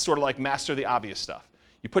mean, this is sort of like master the obvious stuff.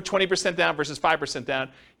 You put 20% down versus 5% down,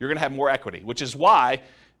 you're going to have more equity, which is why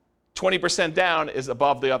 20% down is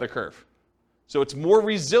above the other curve. So it's more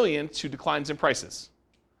resilient to declines in prices.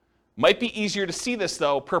 Might be easier to see this,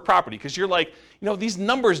 though, per property, because you're like, these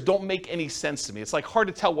numbers don't make any sense to me. It's like hard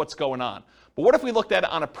to tell what's going on. But what if we looked at it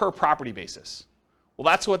on a per property basis? Well,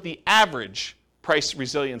 that's what the average price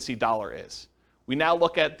resiliency dollar is. We now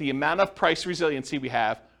look at the amount of price resiliency we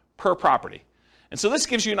have per property. And so this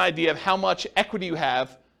gives you an idea of how much equity you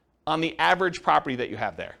have on the average property that you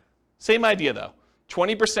have there. Same idea, though.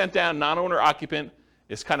 20% down, non-owner occupant,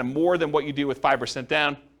 is kind of more than what you do with 5%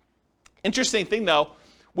 down. Interesting thing, though,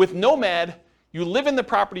 with nomad, you live in the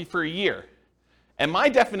property for a year. And my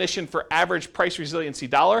definition for average price resiliency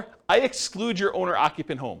dollar, I exclude your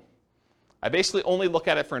owner-occupant home. I basically only look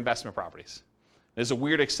at it for investment properties. There's a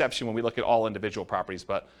weird exception when we look at all individual properties,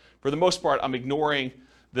 but for the most part, I'm ignoring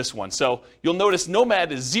this one. So you'll notice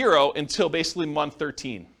nomad is 0 until basically month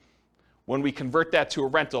 13, when we convert that to a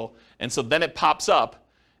rental. And so then it pops up,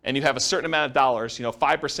 and you have a certain amount of dollars,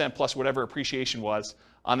 5% plus whatever appreciation was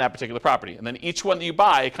on that particular property. And then each one that you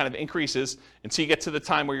buy kind of increases until you get to the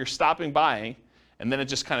time where you're stopping buying, and then it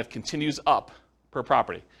just kind of continues up per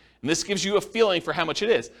property. And this gives you a feeling for how much it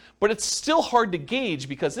is. But it's still hard to gauge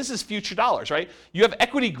because this is future dollars, right? You have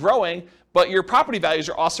equity growing, but your property values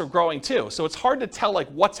are also growing too. So it's hard to tell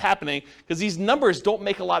what's happening because these numbers don't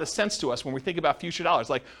make a lot of sense to us when we think about future dollars.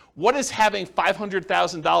 Like, what does having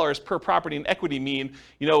 $500,000 per property in equity mean,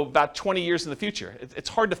 about 20 years in the future? It's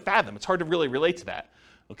hard to fathom. It's hard to really relate to that,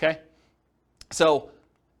 okay? So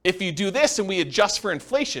if you do this and we adjust for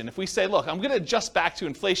inflation, if we say, look, I'm going to adjust back to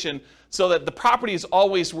inflation so that the property is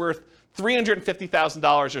always worth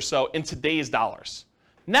 $350,000 or so in today's dollars,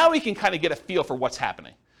 now we can kind of get a feel for what's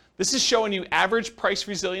happening. This is showing you average price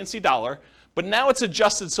resiliency dollar, but now it's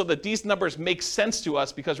adjusted so that these numbers make sense to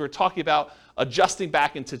us because we're talking about adjusting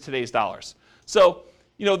back into today's dollars. So,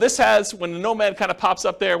 this has, when the nomad kind of pops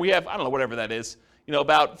up there, we have, I don't know, whatever that is,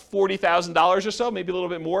 about $40,000 or so, maybe a little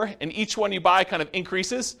bit more, and each one you buy kind of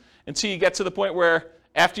increases until you get to the point where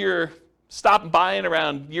after you're stopping buying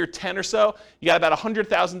around year 10 or so, you got about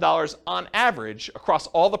 $100,000 on average across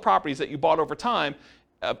all the properties that you bought over time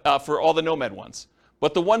for all the nomad ones.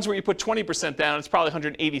 But the ones where you put 20% down, it's probably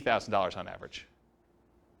 $180,000 on average.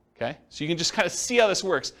 Okay? So you can just kind of see how this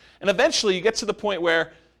works. And eventually you get to the point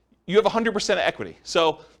where you have 100% of equity.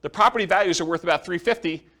 So the property values are worth about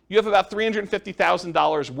 $350,000. You have about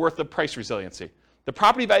 $350,000 worth of price resiliency. The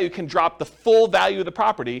property value can drop the full value of the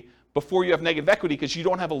property before you have negative equity because you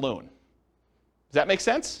don't have a loan. Does that make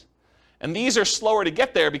sense? And these are slower to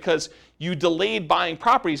get there because you delayed buying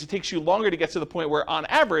properties. It takes you longer to get to the point where, on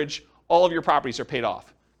average, all of your properties are paid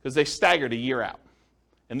off because they staggered a year out.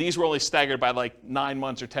 And these were only staggered by 9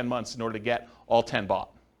 months or 10 months in order to get all 10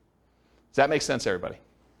 bought. Does that make sense, everybody?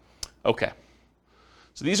 Okay.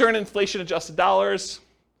 So these are in inflation-adjusted dollars.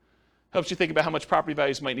 Helps you think about how much property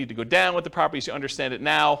values might need to go down with the properties. You understand it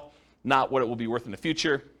now, not what it will be worth in the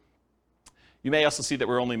future. You may also see that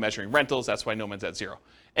we're only measuring rentals. That's why nomad's at 0.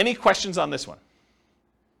 Any questions on this one?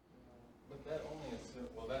 But that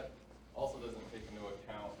that also doesn't take into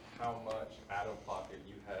account how much out-of-pocket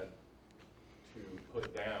you had to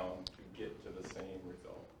put down to get to the same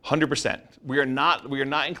result. 100%. We are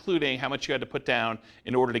not including how much you had to put down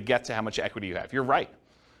in order to get to how much equity you have. You're right.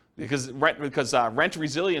 Because rent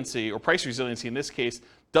resiliency, or price resiliency in this case,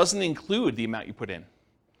 doesn't include the amount you put in.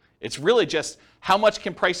 It's really just how much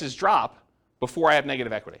can prices drop before I have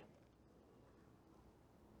negative equity.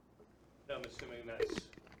 I'm assuming that's,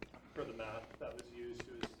 for the math that was used,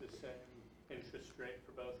 it was the same interest rate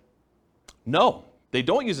for both? No, they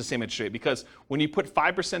don't use the same interest rate, because when you put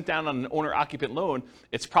 5% down on an owner-occupant loan,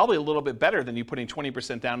 it's probably a little bit better than you putting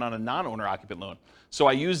 20% down on a non-owner-occupant loan. So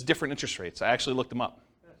I use different interest rates. I actually looked them up.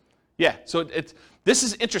 Yeah, so this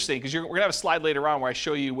is interesting, because we're going to have a slide later on where I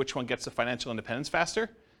show you which one gets to financial independence faster,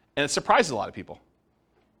 and it surprises a lot of people.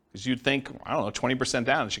 Because you'd think, I don't know, 20%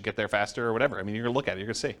 down, it should get there faster or whatever. I mean, you're going to look at it, you're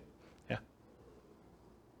going to see. Yeah.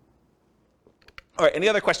 All right, any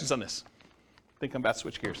other questions on this? I think I'm about to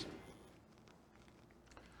switch gears.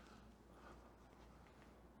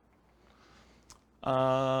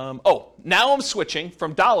 Now I'm switching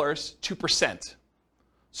from dollars to percent.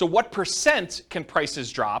 So what percent can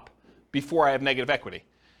prices drop before I have negative equity?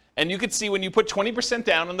 And you can see when you put 20%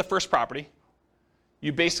 down on the first property,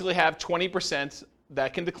 you basically have 20%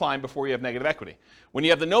 that can decline before you have negative equity. When you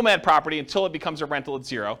have the nomad property, until it becomes a rental, it's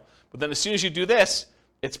 0. But then as soon as you do this,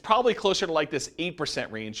 it's probably closer to like this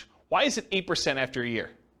 8% range. Why is it 8% after a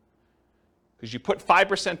year? Because you put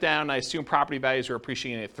 5% down, I assume property values are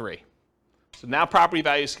appreciating at 3. So now property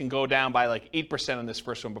values can go down by like 8% on this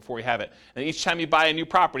first one before you have it. And each time you buy a new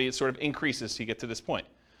property, it sort of increases to get to this point.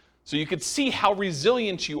 So you can see how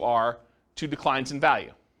resilient you are to declines in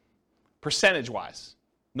value, percentage-wise.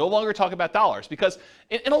 No longer talk about dollars, because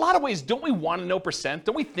in a lot of ways, don't we want to know percent?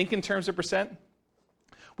 Don't we think in terms of percent?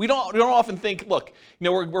 We don't often think, look,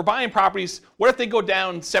 we're buying properties. What if they go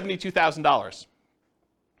down $72,000?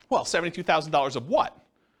 Well, $72,000 of what?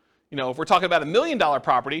 If we're talking about $1 million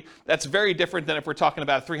property, that's very different than if we're talking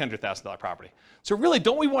about a $300,000 property. So really,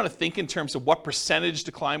 don't we want to think in terms of what percentage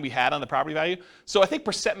decline we had on the property value? So I think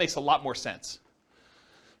percent makes a lot more sense.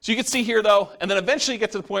 So you can see here, though, and then eventually you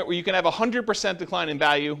get to the point where you can have 100% decline in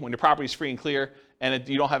value when your property is free and clear, and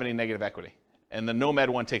you don't have any negative equity. And the nomad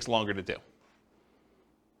one takes longer to do.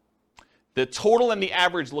 The total and the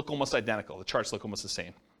average look almost identical. The charts look almost the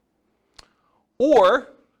same. Or,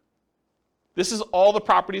 this is all the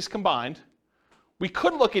properties combined. We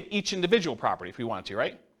could look at each individual property if we wanted to,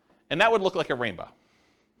 right? And that would look like a rainbow.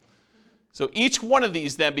 So each one of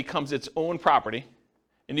these then becomes its own property.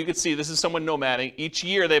 And you can see this is someone nomading. Each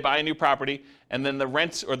year they buy a new property, and then the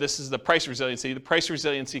rents, or this is the price resiliency. The price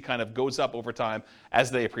resiliency kind of goes up over time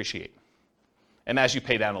as they appreciate and as you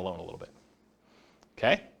pay down a loan a little bit.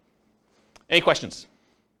 Okay? Any questions? Is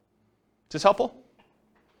this helpful?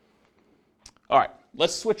 All right,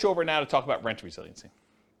 let's switch over now to talk about rent resiliency.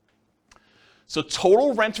 So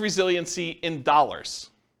total rent resiliency in dollars.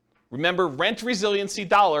 Remember, rent resiliency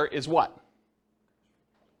dollar is what?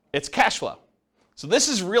 It's cash flow. So this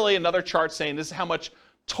is really another chart saying this is how much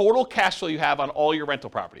total cash flow you have on all your rental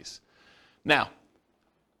properties. Now,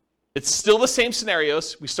 it's still the same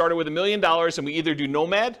scenarios. We started with $1 million, and we either do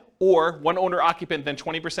nomad or one owner occupant, then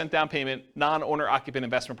 20% down payment, non-owner occupant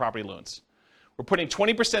investment property loans. We're putting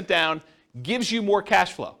 20% down, gives you more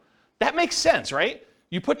cash flow. That makes sense, right?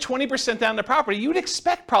 You put 20% down the property, you would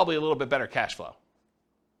expect probably a little bit better cash flow.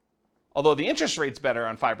 Although the interest rate's better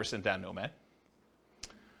on 5% down nomad.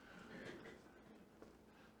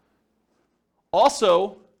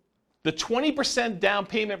 Also, the 20% down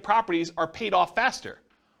payment properties are paid off faster.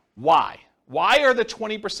 Why? Why are the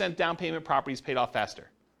 20% down payment properties paid off faster?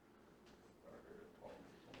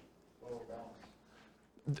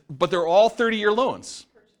 But they're all 30-year loans.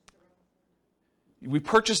 We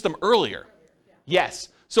purchased them earlier. Yes.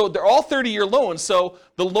 So they're all 30-year loans, so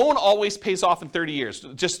the loan always pays off in 30 years.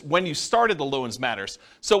 Just when you started the loans matters.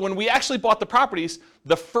 So when we actually bought the properties,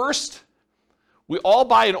 we all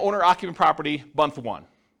buy an owner-occupant property month 1,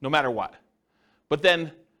 no matter what. But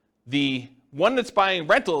then the one that's buying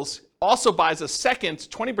rentals also buys a second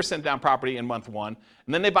 20% down property in month 1,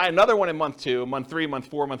 and then they buy another one in month 2, month 3, month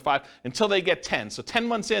 4, month 5, until they get 10. So 10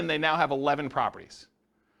 months in, they now have 11 properties.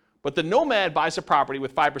 But the nomad buys a property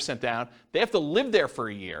with 5% down. They have to live there for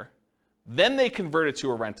a year. Then they convert it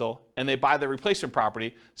to a rental, and they buy the replacement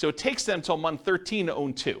property. So it takes them until month 13 to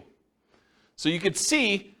own 2. So you could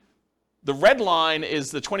see the red line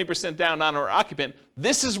is the 20% down non-owner occupant.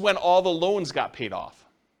 This is when all the loans got paid off.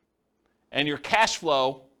 And your cash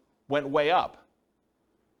flow went way up.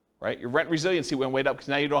 Right? Your rent resiliency went way up because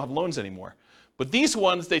now you don't have loans anymore. But these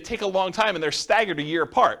ones, they take a long time, and they're staggered a year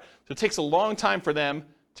apart. So it takes a long time for them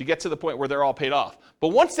to get to the point where they're all paid off. But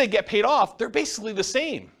once they get paid off, they're basically the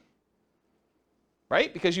same.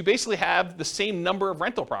 right? Because you basically have the same number of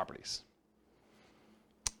rental properties.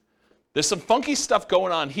 There's some funky stuff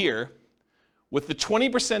going on here. With the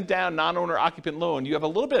 20% down non-owner occupant loan, you have a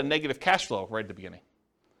little bit of negative cash flow right at the beginning.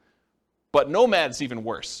 But Nomad's even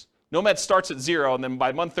worse. Nomad starts at 0, and then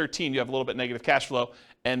by month 13, you have a little bit negative cash flow,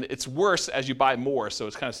 and it's worse as you buy more, so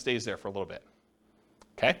it kind of stays there for a little bit.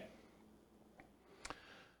 Okay?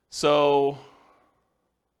 So,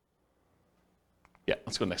 yeah,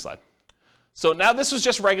 let's go to the next slide. So now this was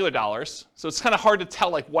just regular dollars, so it's kind of hard to tell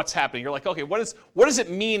like what's happening. You're like, okay, what does it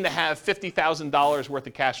mean to have $50,000 worth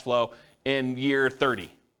of cash flow in year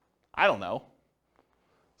 30? I don't know.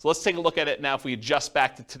 So let's take a look at it now if we adjust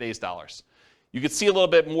back to today's dollars. You can see a little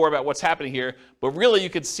bit more about what's happening here, but really you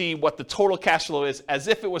can see what the total cash flow is as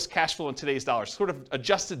if it was cash flow in today's dollars, sort of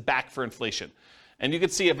adjusted back for inflation. And you can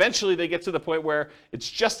see eventually they get to the point where it's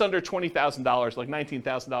just under $20,000, like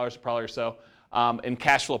 $19,000 probably or so, in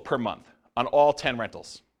cash flow per month on all 10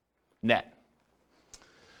 rentals, net.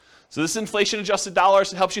 So this is inflation-adjusted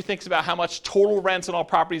dollars. It helps you think about how much total rents on all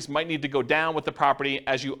properties might need to go down with the property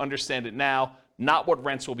as you understand it now, not what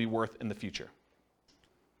rents will be worth in the future.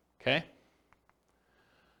 Okay?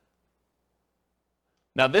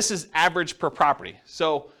 Now this is average per property.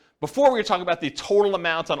 So before we were talking about the total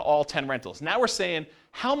amount on all 10 rentals. Now we're saying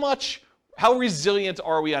how resilient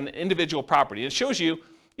are we on an individual property? It shows you,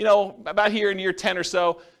 about here in year 10 or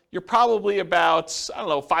so, you're probably about,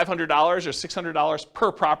 $500 or $600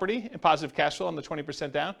 per property in positive cash flow on the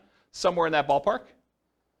 20% down, somewhere in that ballpark.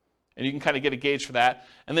 And you can kind of get a gauge for that.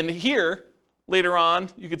 And then here, later on,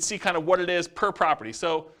 you can see kind of what it is per property.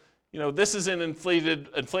 So, this is in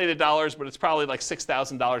inflated dollars, but it's probably like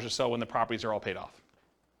 $6,000 or so when the properties are all paid off.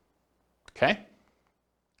 Okay?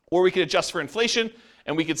 Or we could adjust for inflation,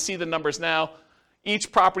 and we could see the numbers now.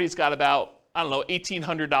 Each property's got about,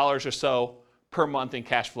 $1,800 or so per month in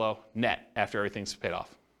cash flow net after everything's paid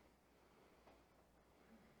off.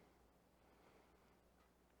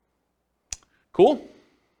 Cool?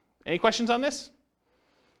 Any questions on this?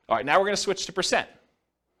 All right, now we're going to switch to percent.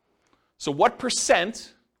 So what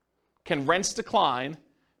percent can rents decline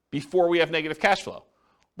before we have negative cash flow?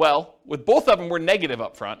 Well, with both of them, we're negative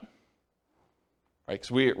up front, right?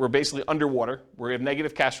 Because we're basically underwater. We have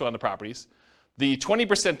negative cash flow on the properties. The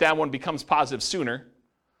 20% down one becomes positive sooner.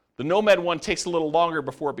 The Nomad one takes a little longer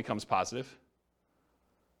before it becomes positive.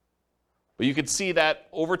 But you can see that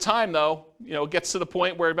over time, though, it gets to the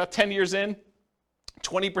point where about 10 years in,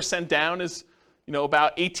 20% down is,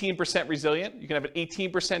 about 18% resilient. You can have an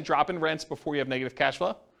 18% drop in rents before you have negative cash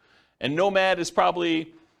flow. And Nomad is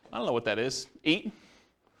probably, I don't know what that is, 8,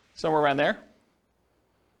 somewhere around there.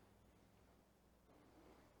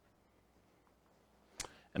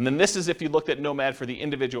 And then this is if you looked at Nomad for the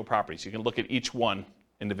individual properties. You can look at each one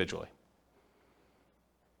individually.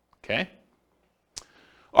 Okay?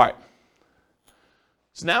 All right.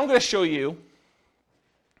 So now I'm going to show you,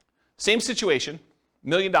 same situation, $1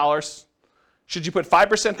 million. Should you put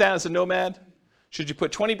 5% down as a Nomad? Should you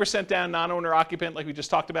put 20% down non-owner occupant like we just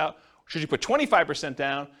talked about? Should you put 25%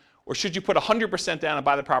 down? Or should you put 100% down and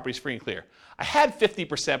buy the properties free and clear? I had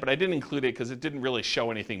 50%, but I didn't include it because it didn't really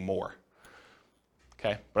show anything more.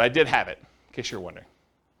 Okay? But I did have it, in case you're wondering.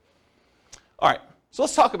 All right. So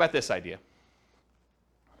let's talk about this idea.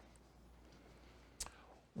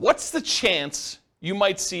 What's the chance you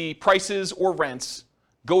might see prices or rents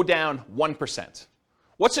go down 1%?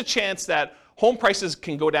 What's the chance that home prices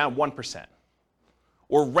can go down 1%?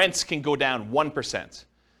 Or rents can go down 1%?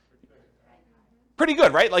 Pretty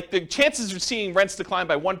good, right? Like the chances of seeing rents decline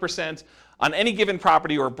by 1% on any given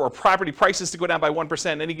property or property prices to go down by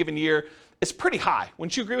 1% in any given year is pretty high.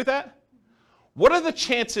 Wouldn't you agree with that? What are the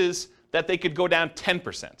chances that they could go down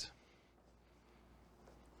 10%?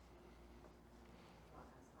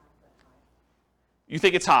 You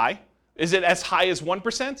think it's high? Is it as high as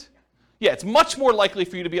 1%? Yeah, it's much more likely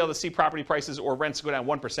for you to be able to see property prices or rents go down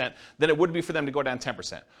 1% than it would be for them to go down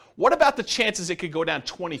 10%. What about the chances it could go down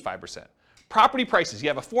 25%? Property prices, you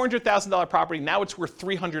have a $400,000 property, now it's worth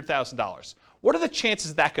 $300,000. What are the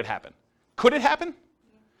chances that could happen? Could it happen?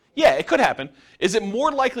 Yeah, it could happen. Is it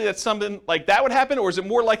more likely that something like that would happen, or is it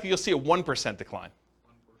more likely you'll see a 1% decline?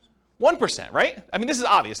 1%, right? I mean, this is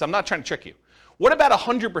obvious. I'm not trying to trick you. What about a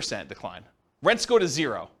 100% decline? Rents go to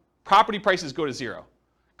 0. Property prices go to 0.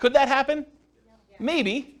 Could that happen?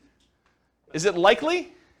 Maybe. Is it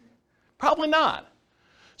likely? Probably not.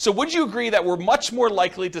 So would you agree that we're much more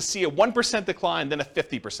likely to see a 1% decline than a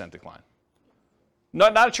 50% decline?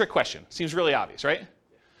 Not a trick question. Seems really obvious, right?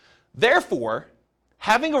 Therefore,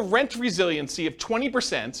 having a rent resiliency of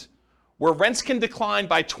 20%, where rents can decline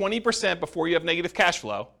by 20% before you have negative cash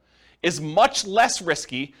flow, is much less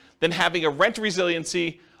risky than having a rent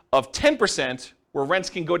resiliency of 10%, where rents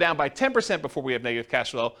can go down by 10% before we have negative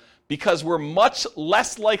cash flow, because we're much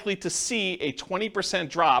less likely to see a 20%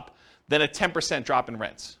 drop than a 10% drop in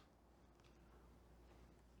rents.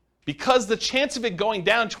 Because the chance of it going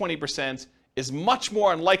down 20% is much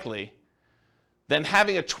more unlikely than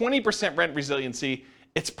having a 20% rent resiliency,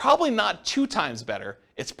 it's probably not 2 times better.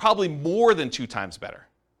 It's probably more than 2 times better.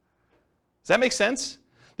 Does that make sense?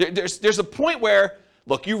 There's a point where,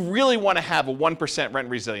 look, you really want to have a 1% rent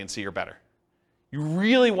resiliency or better. You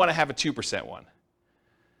really want to have a 2% one.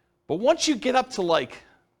 But once you get up to like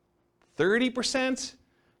 30%,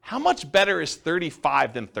 how much better is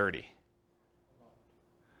 35 than 30?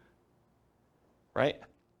 Right?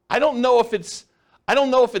 I don't know if it's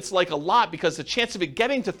like a lot, because the chance of it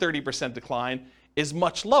getting to 30% decline is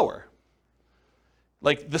much lower.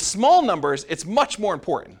 Like the small numbers, it's much more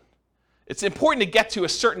important. It's important to get to a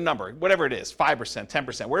certain number, whatever it is, 5%,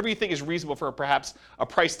 10%, whatever you think is reasonable for perhaps a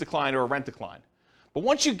price decline or a rent decline. But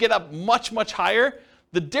once you get up much, much higher,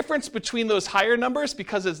 the difference between those higher numbers,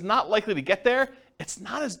 because it's not likely to get there, it's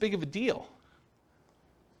not as big of a deal.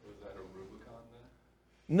 So is that a Rubicon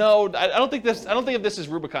then? No, I don't think of this as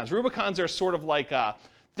Rubicons. Rubicons are sort of like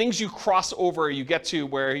things you cross over, you get to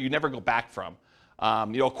where you never go back from.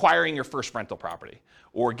 Acquiring your first rental property,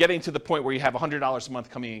 or getting to the point where you have $100 a month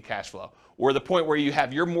coming in cash flow, or the point where you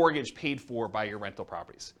have your mortgage paid for by your rental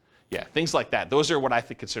properties. Yeah, things like that. Those are what I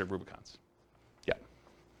think considered Rubicons. Yeah.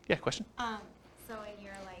 Yeah, question? So in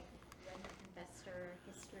your rent investor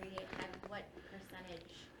history, what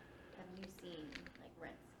percentage have you seen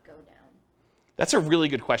rents go down? That's a really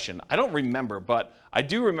good question. I don't remember, but I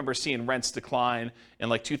do remember seeing rents decline in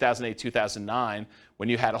 2008, 2009, when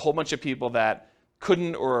you had a whole bunch of people that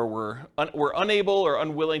couldn't or were unable or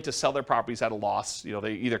unwilling to sell their properties at a loss.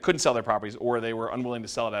 They either couldn't sell their properties or they were unwilling to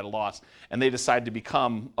sell it at a loss, and they decided to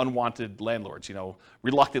become unwanted landlords,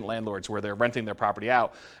 reluctant landlords where they're renting their property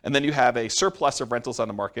out. And then you have a surplus of rentals on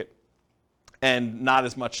the market and not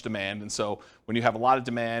as much demand. And so when you have a lot of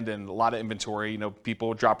demand and a lot of inventory,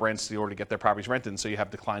 people drop rents in order to get their properties rented, and so you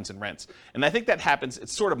have declines in rents. And I think that happens,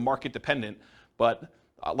 it's sort of market dependent, but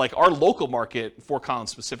like our local market, Fort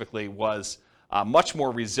Collins specifically, was much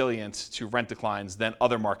more resilient to rent declines than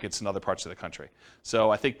other markets in other parts of the country. So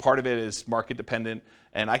I think part of it is market dependent,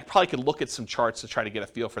 and I probably could look at some charts to try to get a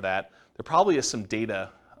feel for that. There probably is some data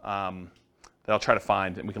that I'll try to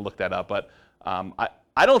find, and we can look that up. But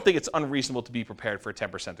I don't think it's unreasonable to be prepared for a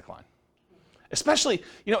 10% decline. Especially,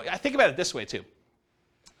 I think about it this way too.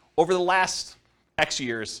 Over the last X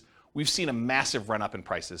years, we've seen a massive run up in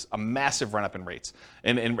prices, a massive run up in rates,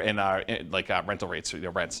 in rental rates,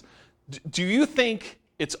 rents. Do you think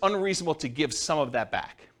it's unreasonable to give some of that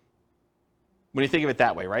back? When you think of it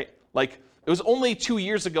that way, right? Like, it was only 2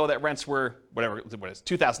 years ago that rents were,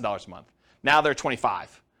 $2,000 a month. Now they're $25,000.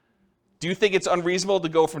 Do you think it's unreasonable to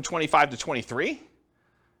go from $25,000 to $23,000?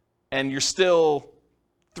 And you're still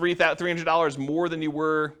 $300 more than you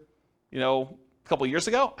were, a couple of years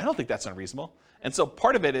ago? I don't think that's unreasonable. And so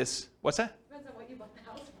part of it is, what's that? Depends on what you bought the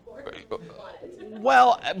house for.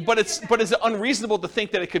 Well, but is it unreasonable to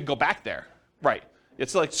think that it could go back there? Right.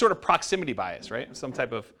 It's like sort of proximity bias, right? Some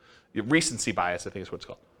type of recency bias, I think is what it's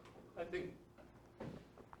called. I think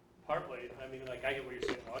partly, I get what you're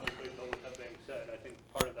saying logically, but with that being said, I think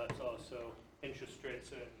part of that's also interest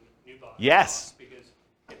rates and new bond Yes. costs, because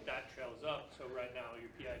if that trails up, so right now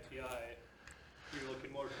your PITI, you're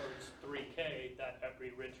looking more towards $3K that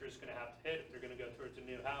every renter is going to have to hit if they're going to go towards a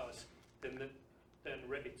new house, then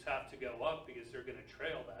rates have to go up because they're going to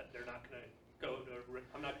trail that. They're not going to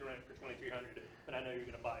I'm not going to rent it for $2,300, but I know you're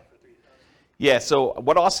going to buy it for $3,000. Yeah, so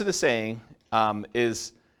what Austin is saying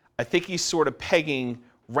is I think he's sort of pegging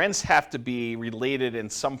rents have to be related in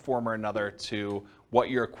some form or another to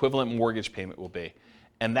what your equivalent mortgage payment will be.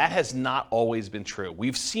 And that has not always been true.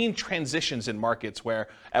 We've seen transitions in markets where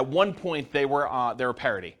at one point they were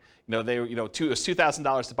parity. It was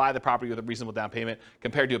 $2,000 to buy the property with a reasonable down payment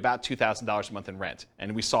compared to about $2,000 a month in rent.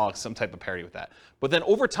 And we saw some type of parity with that. But then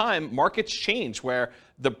over time, markets changed where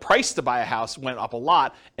the price to buy a house went up a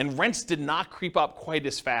lot and rents did not creep up quite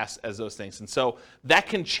as fast as those things. And so that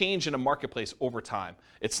can change in a marketplace over time.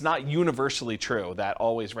 It's not universally true that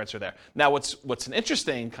always rents are there. Now, what's an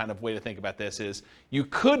interesting kind of way to think about this is you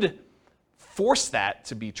could force that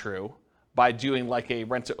to be true by doing like a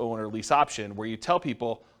rent-to-own or lease option where you tell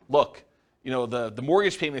people, look, the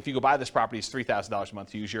mortgage payment if you go buy this property is $3,000 a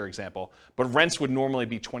month, to use your example, but rents would normally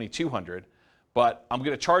be $2,200. But I'm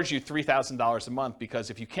going to charge you $3,000 a month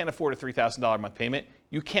because if you can't afford a $3,000 a month payment,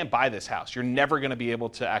 you can't buy this house. You're never going to be able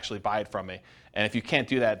to actually buy it from me. And if you can't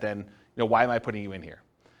do that, then why am I putting you in here?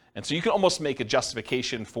 And so you can almost make a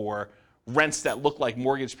justification for rents that look like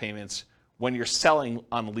mortgage payments when you're selling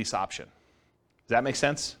on the lease option. Does that make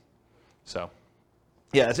sense? So,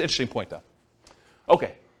 yeah, that's an interesting point, though.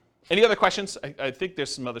 Okay. Any other questions? I think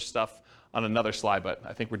there's some other stuff on another slide, but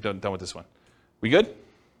I think we're done with this one. We good?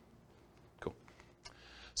 Cool.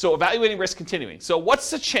 So evaluating risk continuing. So what's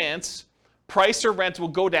the chance price or rent will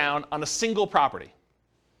go down on a single property?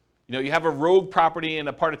 You know, you have a rogue property in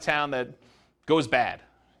a part of town that goes bad,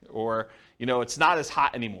 or, you know, it's not as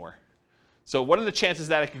hot anymore. So what are the chances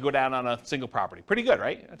that it could go down on a single property? Pretty good,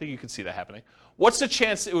 right? I think you can see that happening. What's the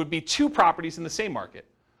chance it would be two properties in the same market?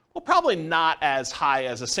 Well, probably not as high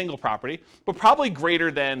as a single property, but probably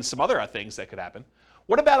greater than some other things that could happen.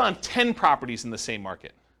 What about on 10 properties in the same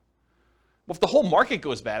market? Well, if the whole market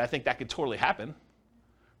goes bad, I think that could totally happen,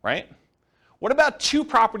 right? What about two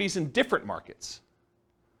properties in different markets?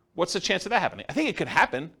 What's the chance of that happening? I think it could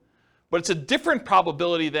happen, but it's a different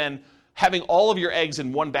probability than having all of your eggs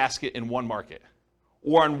in one basket in one market,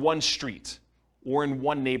 or on one street, or in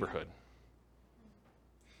one neighborhood.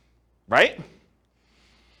 Right?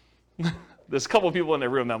 There's a couple of people in the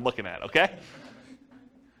room that I'm looking at, okay?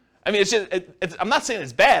 I mean, I'm not saying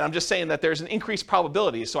it's bad, I'm just saying that there's an increased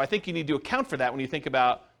probability, so I think you need to account for that when you think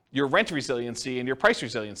about your rent resiliency and your price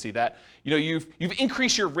resiliency, that, you know, you've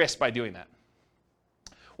increased your risk by doing that.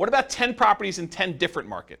 What about 10 properties in 10 different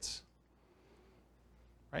markets?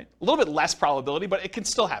 Right? A little bit less probability, but it can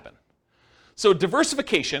still happen. So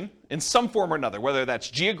diversification in some form or another, whether that's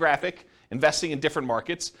geographic, investing in different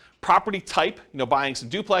markets, property type, you know, buying some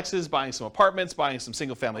duplexes, buying some apartments, buying some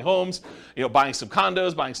single-family homes, you know, buying some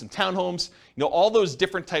condos, buying some townhomes, you know, all those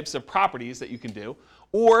different types of properties that you can do,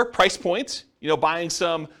 or price points, you know, buying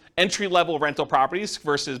some entry-level rental properties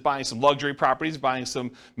versus buying some luxury properties, buying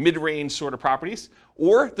some mid-range sort of properties,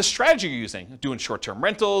 or the strategy you're using. I'm doing short-term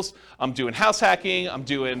rentals, I'm doing house hacking, I'm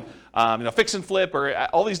doing fix and flip, or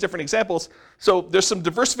all these different examples. So there's some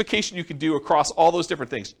diversification you can do across all those different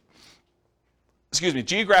things. Excuse me,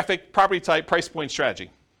 geographic, property type, price point,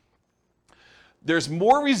 strategy. There's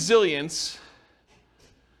more resilience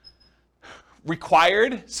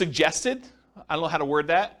required, suggested, I don't know how to word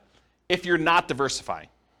that, if you're not diversifying,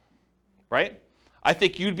 right? I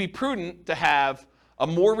think you'd be prudent to have a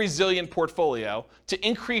more resilient portfolio to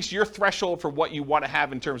increase your threshold for what you want to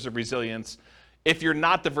have in terms of resilience if you're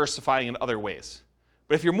not diversifying in other ways.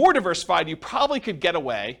 But if you're more diversified, you probably could get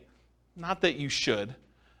away, not that you should,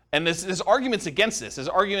 and there's arguments against this. There's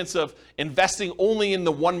arguments of investing only in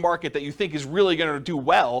the one market that you think is really going to do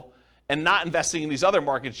well and not investing in these other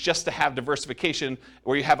markets just to have diversification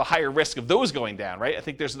where you have a higher risk of those going down, right? I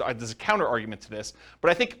think there's a counter argument to this.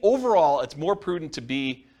 But I think overall it's more prudent to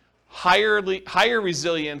be higher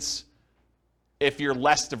resilience if you're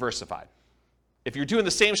less diversified. If you're doing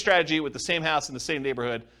the same strategy with the same house in the same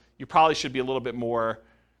neighborhood, you probably should be a little bit more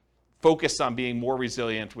focused on being more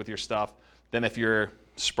resilient with your stuff than if you're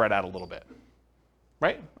spread out a little bit,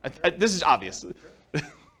 right? This is obvious.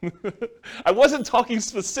 I wasn't talking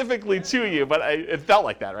specifically to you, but it felt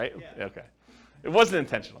like that, right? Yeah. Okay. It wasn't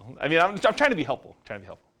intentional. I mean, I'm trying to be helpful.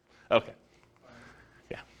 Okay.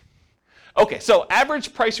 Yeah. Okay, so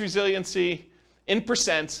average price resiliency in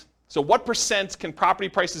percent. So what percent can property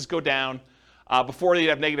prices go down before they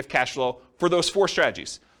have negative cash flow for those four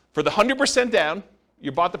strategies? For the 100% down,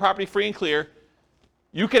 you bought the property free and clear,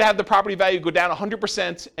 you could have the property value go down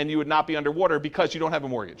 100% and you would not be underwater because you don't have a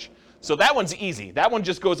mortgage. So that one's easy. That one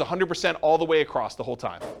just goes 100% all the way across the whole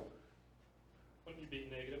time. Wouldn't you be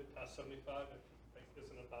negative past 75 if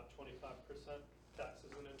isn't about 25% taxes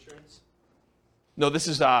and insurance? No, this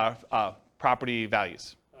is property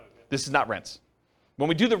values. Okay. This is not rents. When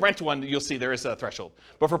we do the rent one, you'll see there is a threshold.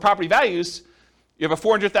 But for property values, you have a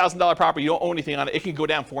 $400,000 property, you don't own anything on it, it can go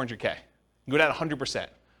down 400K. It can go down 100%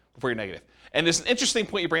 before you're negative. And there's an interesting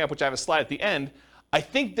point you bring up, which I have a slide at the end. I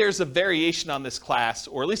think there's a variation on this class,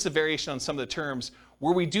 or at least a variation on some of the terms,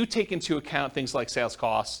 where we do take into account things like sales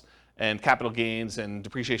costs and capital gains and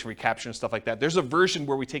depreciation recapture and stuff like that. There's a version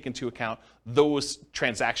where we take into account those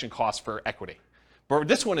transaction costs for equity. But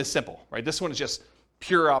this one is simple, right? This one is just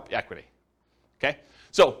pure up equity, okay?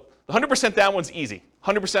 So the 100% down one's easy.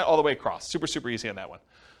 100% all the way across. Super, super easy on that one.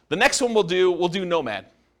 The next one we'll do Nomad.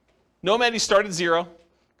 Nomad, you start at 0,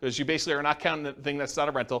 because you basically are not counting the thing that's not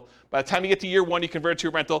a rental. By the time you get to year 1, you convert it to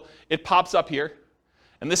a rental. It pops up here.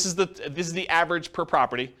 And this is the average per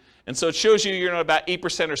property. And so it shows you you're at about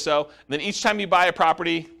 8% or so. And then each time you buy a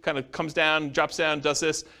property, kind of comes down, drops down, does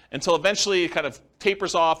this, until eventually it kind of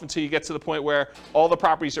tapers off until you get to the point where all the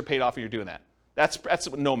properties are paid off and you're doing that. That's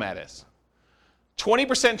what Nomad is.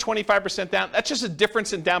 20%, 25% down, that's just a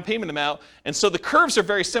difference in down payment amount. And so the curves are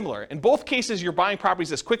very similar. In both cases, you're buying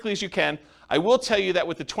properties as quickly as you can. I will tell you that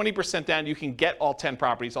with the 20% down, you can get all 10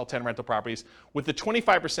 properties, all 10 rental properties. With the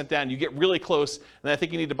 25% down, you get really close, and I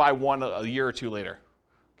think you need to buy one a year or two later.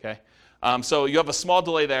 Okay? So you have a small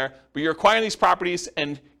delay there, but you're acquiring these properties,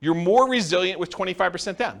 and you're more resilient with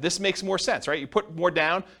 25% down. This makes more sense, right? You put more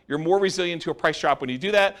down, you're more resilient to a price drop when you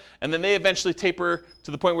do that, and then they eventually taper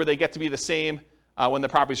to the point where they get to be the same when the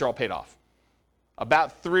properties are all paid off.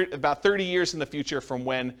 About 30 years in the future from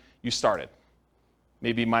when you started.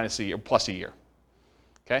 Maybe minus a year, plus a year.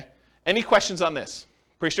 Okay? Any questions on this?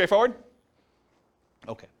 Pretty straightforward?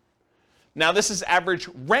 Okay. Now this is average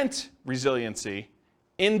rent resiliency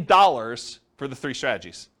in dollars for the three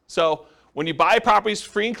strategies. So when you buy properties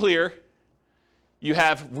free and clear, you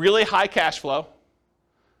have really high cash flow,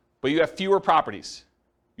 but you have fewer properties.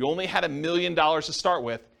 You only had $1 million to start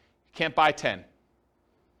with. You can't buy 10.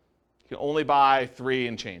 You can only buy 3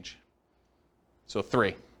 and change. So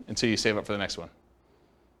 3 until you save up for the next one.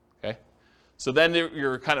 Okay? So then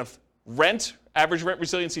your kind of average rent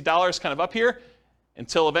resiliency dollars kind of up here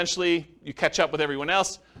until eventually you catch up with everyone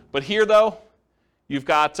else. But here though, you've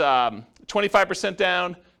got 25%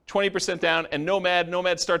 down, 20% down, and Nomad.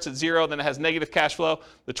 Nomad starts at 0, then it has negative cash flow.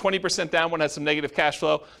 The 20% down one has some negative cash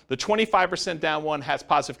flow. The 25% down one has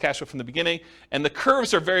positive cash flow from the beginning. And the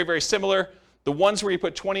curves are very, very similar. The ones where you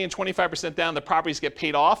put 20 and 25% down, the properties get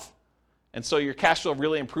paid off. And so your cash flow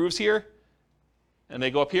really improves here. And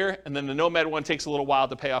they go up here. And then the Nomad one takes a little while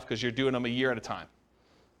to pay off because you're doing them a year at a time.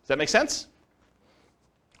 Does that make sense?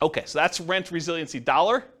 Okay, so that's rent resiliency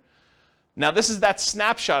dollar. Now this is that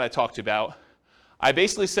snapshot I talked about. I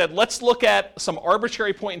basically said, let's look at some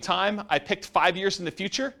arbitrary point in time. I picked 5 years in the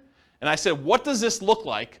future. And I said, what does this look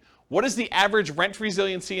like? What is the average rent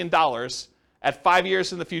resiliency in dollars at 5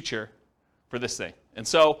 years in the future for this thing? And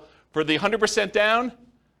so for the 100% down,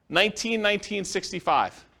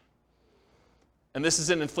 1965. And this is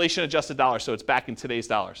in inflation adjusted dollars, so it's back in today's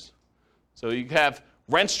dollars. So you have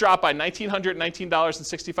rents drop by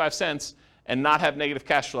 $1,919.65 and not have negative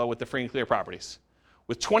cash flow with the free and clear properties.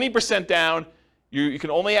 With 20% down, you can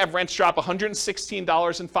only have rents drop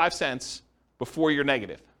 $116.05 before you're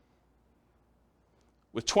negative.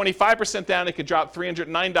 With 25% down, it could drop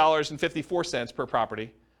 $309.54 per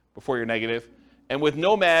property before you're negative. And with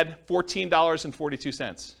Nomad,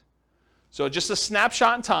 $14.42. So just a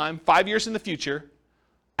snapshot in time, 5 years in the future,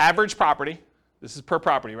 average property, this is per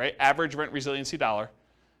property, right? Average rent resiliency dollar.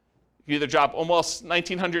 You either drop almost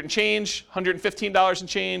 $1,900 and change, $115 and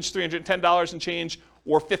change, $310 and change,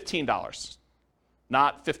 or $15.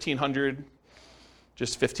 Not $1,500,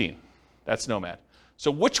 just 15. That's Nomad. So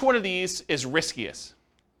which one of these is riskiest?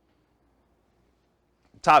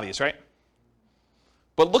 It's obvious, right?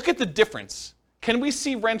 But look at the difference. Can we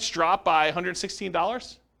see rents drop by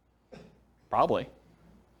 $116? Probably.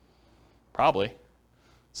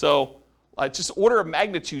 So just order of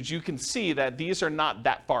magnitude, you can see that these are not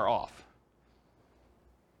that far off.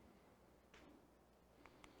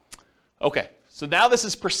 Okay, so now this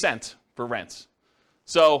is percent for rents.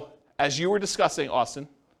 So as you were discussing, Austin,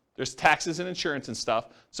 there's taxes and insurance and stuff,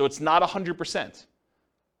 so it's not 100%.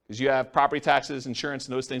 Because you have property taxes, insurance,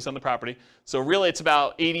 and those things on the property. So really it's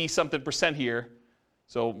about 80-something% here.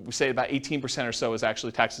 So we say about 18% or so is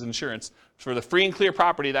actually taxes and insurance. For the free and clear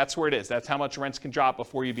property, that's where it is. That's how much rents can drop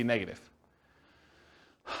before you be negative.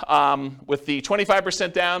 With the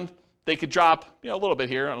 25% down, they could drop a little bit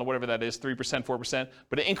here, I don't know, whatever that is, 3%, 4%,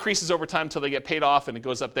 but it increases over time until they get paid off and it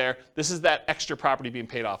goes up there. This is that extra property being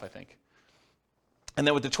paid off, I think. And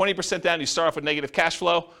then with the 20% down, you start off with negative cash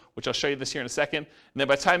flow, which I'll show you this here in a second. And then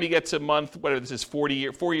by the time you get to month, whatever this is, 4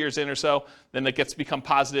 years in or so, then it gets to become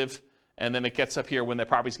positive. And then it gets up here when the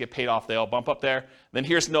properties get paid off, they all bump up there. And then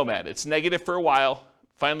here's Nomad. It's negative for a while,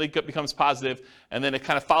 finally becomes positive, and then it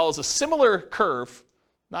kind of follows a similar curve,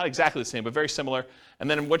 not exactly the same, but very similar. And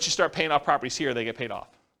then once you start paying off properties here, they get paid off.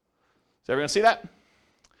 Does everyone see that?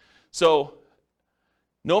 So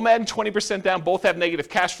Nomad and 20% down both have negative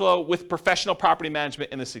cash flow with professional property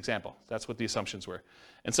management in this example. That's what the assumptions were.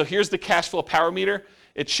 And so here's the cash flow power meter.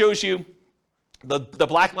 It shows you, the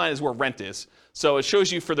black line is where rent is. So it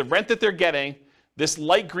shows you for the rent that they're getting, this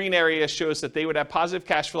light green area shows that they would have positive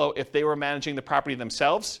cash flow if they were managing the property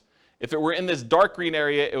themselves. If it were in this dark green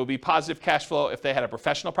area, it would be positive cash flow if they had a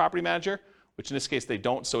professional property manager, which in this case they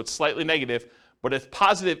don't, so it's slightly negative, but it's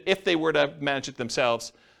positive if they were to manage it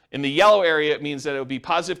themselves. In the yellow area, it means that it would be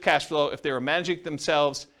positive cash flow if they were managing it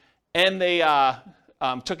themselves and they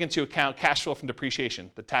took into account cash flow from depreciation,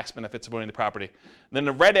 the tax benefits of owning the property. And then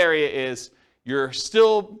the red area is you're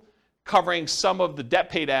still covering some of the debt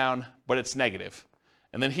pay down, but it's negative.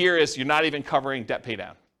 And then here is you're not even covering debt pay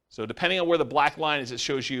down. So depending on where the black line is, it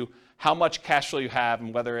shows you how much cash flow you have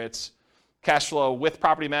and whether it's cash flow with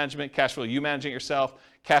property management, cash flow you managing it yourself,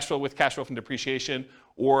 cash flow with cash flow from depreciation,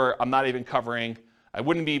 or I'm not even covering, I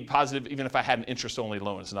wouldn't be positive even if I had an interest-only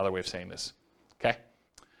loan is another way of saying this. Okay?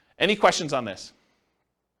 Any questions on this?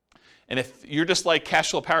 And if you're just like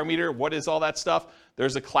cash flow power meter, what is all that stuff?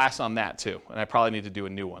 There's a class on that too, and I probably need to do a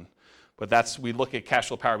new one. But we look at cash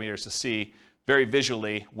flow power meters to see very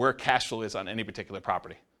visually where cash flow is on any particular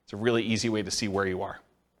property. It's a really easy way to see where you are.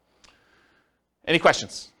 Any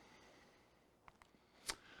questions?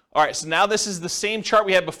 All right, so now this is the same chart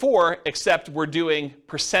we had before, except we're doing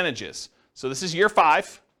percentages. So this is year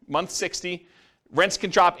 5, month 60. Rents can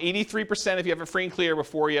drop 83% if you have it free and clear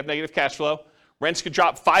before you have negative cash flow. Rents could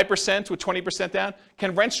drop 5% with 20% down.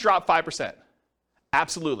 Can rents drop 5%?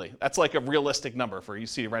 Absolutely. That's like a realistic number for you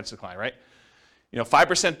see rents decline, right?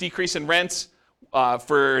 5% decrease in rents.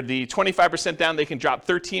 For the 25% down, they can drop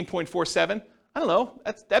 13.47. I don't know.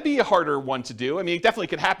 That'd be a harder one to do. I mean, it definitely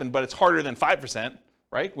could happen, but it's harder than 5%,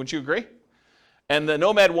 right? Wouldn't you agree? And the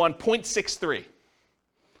Nomad one, 0.63.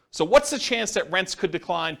 So what's the chance that rents could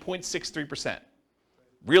decline 0.63%?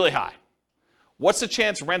 Really high. What's the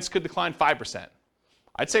chance rents could decline 5%?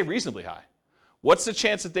 I'd say reasonably high. What's the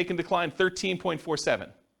chance that they can decline 13.47?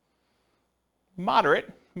 Moderate.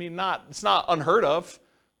 I mean, it's not unheard of,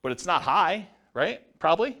 but it's not high, right?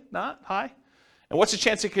 Probably not high. And what's the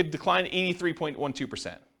chance it could decline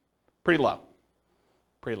 83.12%? Pretty low.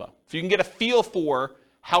 Pretty low. So you can get a feel for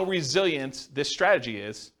how resilient this strategy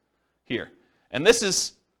is here. And this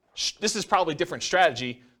is probably different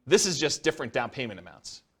strategy. This is just different down payment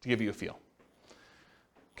amounts to give you a feel.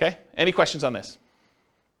 Okay? Any questions on this?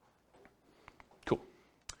 Cool.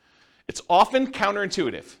 It's often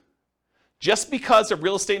counterintuitive. Just because a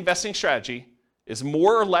real estate investing strategy is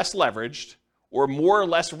more or less leveraged or more or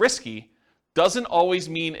less risky doesn't always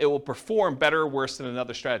mean it will perform better or worse than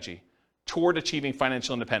another strategy toward achieving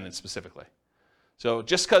financial independence specifically. So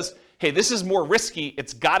just because, hey, this is more risky,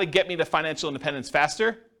 it's got to get me to financial independence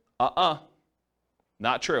faster?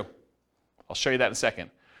 Not true. I'll show you that in a second.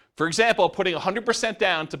 For example, putting 100%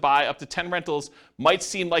 down to buy up to 10 rentals might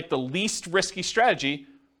seem like the least risky strategy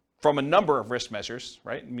from a number of risk measures,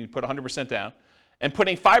 right? I mean, put 100% down. And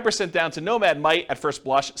putting 5% down to Nomad might, at first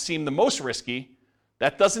blush, seem the most risky.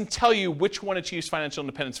 That doesn't tell you which one achieves financial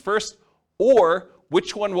independence first or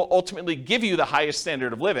which one will ultimately give you the highest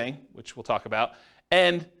standard of living, which we'll talk about.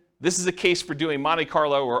 And this is a case for doing Monte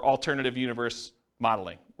Carlo or alternative universe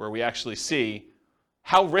modeling, where we actually see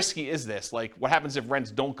how risky is this? Like, what happens if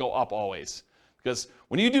rents don't go up always? Because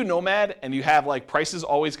when you do Nomad and you have like prices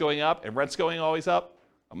always going up and rents going always up,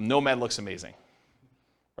 Nomad looks amazing,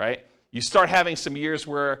 right? You start having some years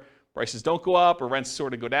where prices don't go up or rents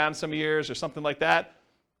sort of go down some years or something like that.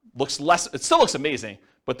 It still looks amazing,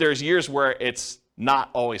 but there's years where it's not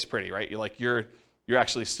always pretty, right? You're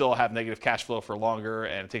actually still have negative cash flow for longer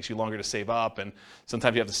and it takes you longer to save up and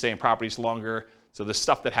sometimes you have to stay in properties longer. So there's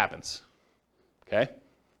stuff that happens, okay?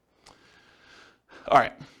 All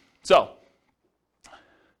right, so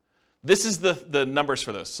this is the numbers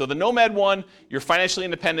for those. So the Nomad one, you're financially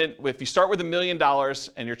independent. If you start with $1 million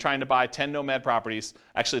and you're trying to buy 10 Nomad properties,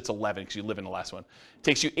 actually it's 11 because you live in the last one. It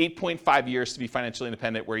takes you 8.5 years to be financially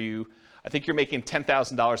independent where I think you're making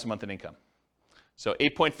 $10,000 a month in income. So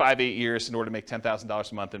 8.58 years in order to make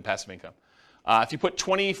 $10,000 a month in passive income. If you put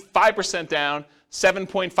 25% down,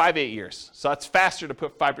 7.58 years. So that's faster to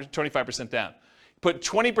put 25% down. Put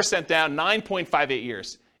 20% down, 9.58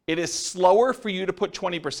 years. It is slower for you to put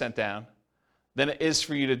 20% down than it is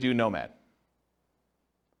for you to do Nomad.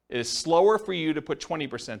 It is slower for you to put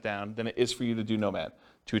 20% down than it is for you to do Nomad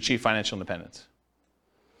to achieve financial independence.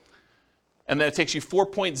 And then it takes you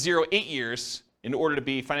 4.08 years in order to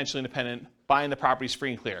be financially independent, buying the properties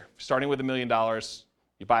free and clear. Starting with $1 million,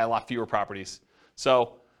 you buy a lot fewer properties.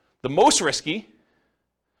 So the most risky,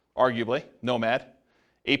 arguably, Nomad,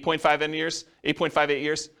 8.58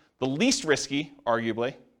 years. The least risky,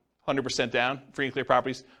 arguably, 100% down, free and clear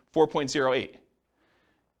properties, 4.08.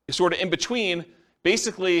 It's sort of in between.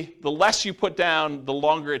 Basically, the less you put down, the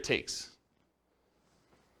longer it takes.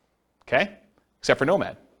 Okay? Except for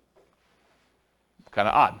Nomad. Kind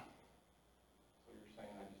of odd. So you're saying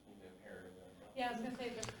I just need to inherit it? Yeah, I was going to say,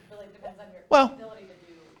 it just really depends on your Well, ability to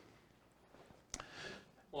do.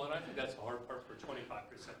 Well, and I think that's the hard part for 25%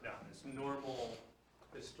 down. It's normal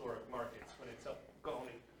historic markets when it's up,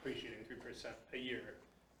 only appreciating 3% a year,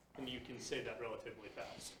 and you can say that relatively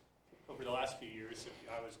fast. Over the last few years, if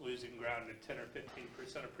I was losing ground at 10 or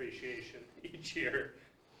 15% appreciation each year,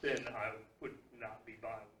 then I would not be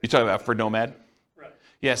buying. You're talking about for Nomad? Right.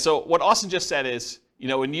 Yeah, so what Austin just said is,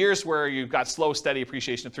 in years where you've got slow, steady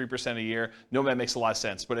appreciation of 3% a year, nomad makes a lot of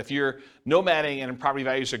sense. But if you're nomading and property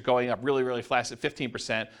values are going up really, really fast at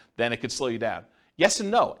 15%, then it could slow you down. Yes and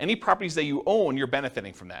no. Any properties that you own, you're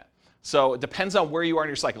benefiting from that. So it depends on where you are in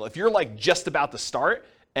your cycle. If you're like just about to start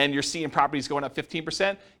and you're seeing properties going up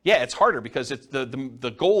 15%, yeah, it's harder because it's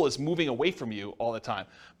the goal is moving away from you all the time.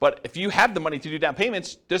 But if you have the money to do down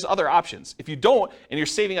payments, there's other options. If you don't and you're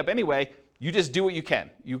saving up anyway, you just do what you can.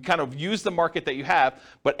 You kind of use the market that you have,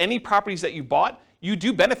 but any properties that you bought, you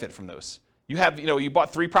do benefit from those. You have, you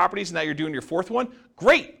bought 3 properties and now you're doing your 4th one.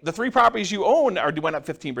 Great, the 3 properties you own went up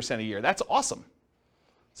 15% a year. That's awesome.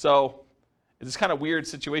 So it's kind of weird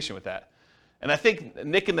situation with that. And I think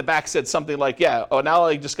Nick in the back said something like, now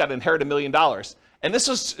I just got to inherit $1 million. And this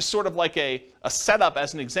is sort of like a setup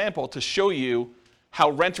as an example to show you how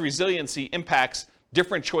rent resiliency impacts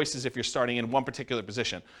different choices if you're starting in one particular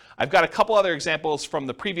position. I've got a couple other examples from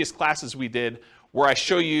the previous classes we did where I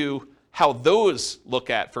show you how those look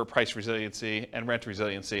at for price resiliency and rent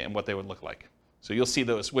resiliency and what they would look like. So you'll see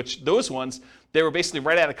those, which those ones, they were basically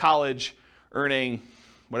right out of college earning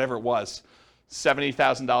whatever it was,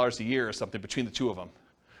 $70,000 a year or something between the two of them,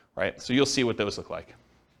 right? So you'll see what those look like.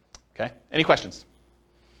 Okay, any questions?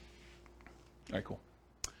 All right, cool.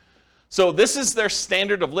 So this is their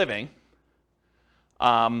standard of living.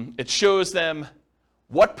 It shows them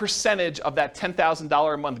what percentage of that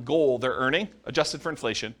 $10,000 a month goal they're earning, adjusted for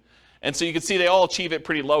inflation. And so you can see they all achieve it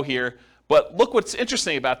pretty low here. But look what's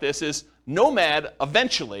interesting about this is Nomad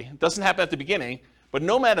eventually, it doesn't happen at the beginning, but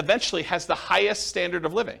Nomad eventually has the highest standard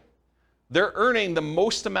of living. They're earning the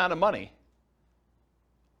most amount of money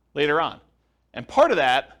later on. And part of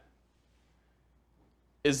that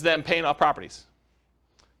is them paying off properties.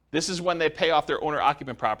 This is when they pay off their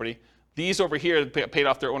owner-occupant property. These over here paid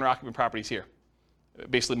off their owner-occupant properties here.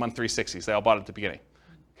 Basically month 360s. They all bought it at the beginning.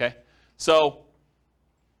 Okay? So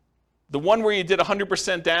the one where you did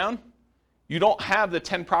 100% down, you don't have the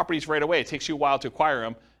 10 properties right away. It takes you a while to acquire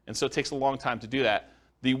them, and so it takes a long time to do that.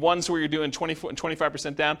 The ones where you're doing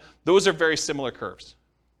 25% down, those are very similar curves.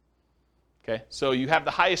 Okay? So you have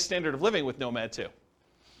the highest standard of living with Nomad too,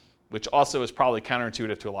 which also is probably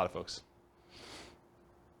counterintuitive to a lot of folks.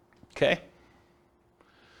 Okay?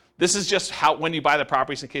 This is just how when you buy the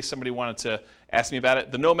properties in case somebody wanted to ask me about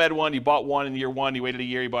it. The Nomad one, you bought one in year 1, you waited a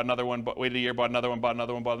year, you bought another one, waited a year, bought another one, bought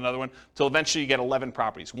another one, bought another one, until eventually you get 11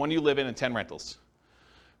 properties. 1 you live in and 10 rentals.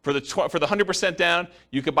 For the 100% down,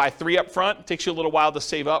 you could buy 3 up front. It takes you a little while to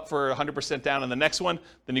save up for 100% down in the next one.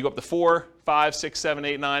 Then you go up to 4, 5, 6, 7,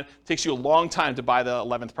 8, 9. It takes you a long time to buy the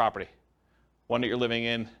 11th property, one that you're living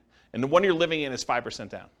in. And the one you're living in is 5%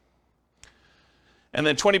 down. And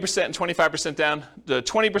then 20% and 25% down. The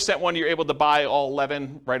 20% one, you're able to buy all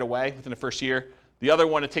 11 right away within the first year. The other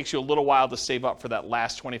one, it takes you a little while to save up for that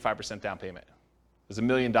last 25% down payment. Because $1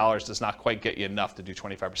 million does not quite get you enough to do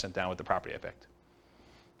 25% down with the property I picked.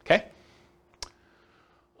 Okay?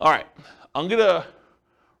 All right. I'm going to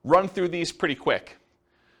run through these pretty quick.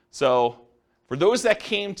 So for those that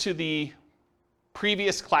came to the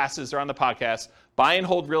previous classes or on the podcast, buy and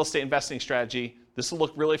hold real estate investing strategy, this will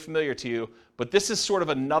look really familiar to you, but this is sort of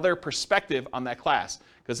another perspective on that class.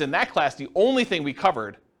 Because in that class, the only thing we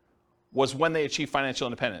covered was when they achieve financial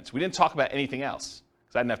independence. We didn't talk about anything else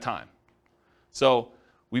because I didn't have time. So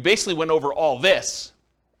we basically went over all this,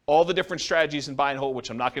 all the different strategies in buy and hold, which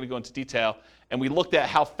I'm not going to go into detail, and we looked at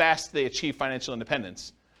how fast they achieve financial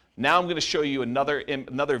independence. Now I'm going to show you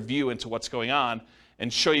another view into what's going on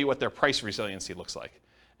and show you what their price resiliency looks like.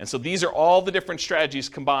 And so these are all the different strategies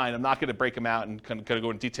combined. I'm not going to break them out and kind of go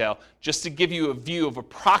into detail, just to give you a view of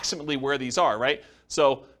approximately where these are, right?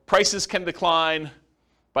 So prices can decline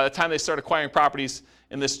by the time they start acquiring properties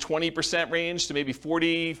in this 20% range to maybe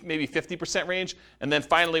 40, maybe 50% range. And then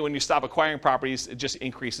finally, when you stop acquiring properties, it just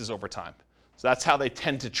increases over time. So that's how they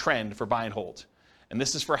tend to trend for buy and hold. And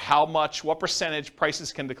this is for what percentage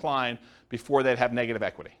prices can decline before they'd have negative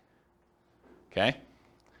equity. Okay?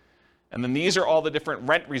 And then these are all the different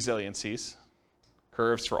rent resiliencies,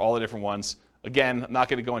 curves for all the different ones. Again, I'm not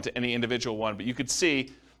going to go into any individual one, but you could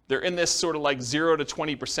see they're in this sort of like 0 to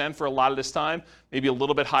 20% for a lot of this time, maybe a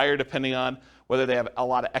little bit higher depending on whether they have a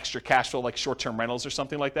lot of extra cash flow like short-term rentals or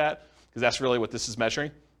something like that, because that's really what this is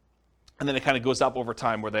measuring. And then it kind of goes up over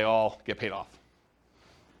time where they all get paid off.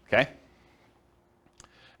 Okay?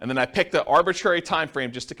 And then I picked an arbitrary time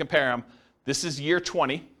frame just to compare them. This is year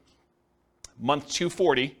 20, month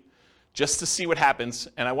 240, just to see what happens.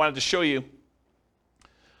 And I wanted to show you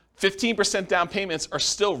 15% down payments are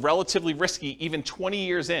still relatively risky even 20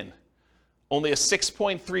 years in. Only a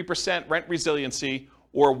 6.3% rent resiliency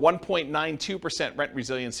or 1.92% rent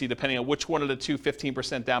resiliency, depending on which one of the two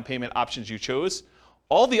 15% down payment options you chose.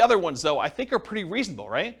 All the other ones, though, I think are pretty reasonable,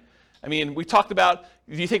 right? I mean, we talked about,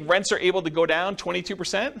 do you think rents are able to go down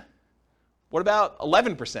 22%? What about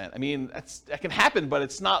 11%? I mean, that can happen, but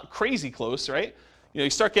it's not crazy close, right? You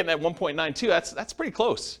start getting at 1.92, that's pretty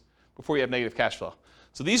close before you have negative cash flow.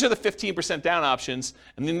 So these are the 15% down options,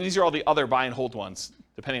 and then these are all the other buy and hold ones,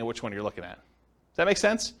 depending on which one you're looking at. Does that make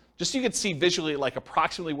sense? Just so you can see visually like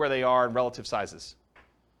approximately where they are in relative sizes.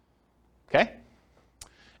 Okay?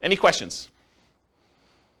 Any questions?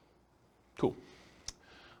 Cool.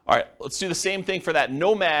 All right, let's do the same thing for that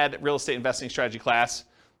Nomad real estate investing strategy class.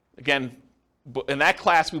 Again, in that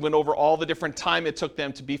class, we went over all the different time it took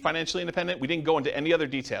them to be financially independent. We didn't go into any other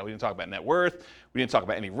detail. We didn't talk about net worth. We didn't talk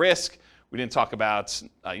about any risk. We didn't talk about,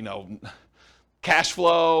 cash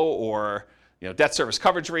flow or, debt service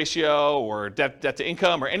coverage ratio or debt to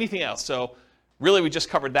income or anything else. So really, we just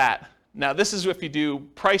covered that. Now, this is if you do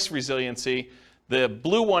price resiliency. The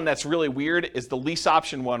blue one that's really weird is the lease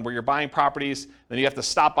option one where you're buying properties, then you have to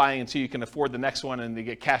stop buying until you can afford the next one and they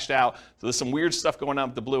get cashed out. So there's some weird stuff going on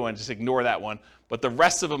with the blue one, just ignore that one. But the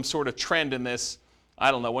rest of them sort of trend in this,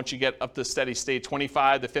 I don't know, once you get up to steady state,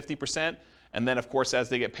 25 to 50%, and then of course as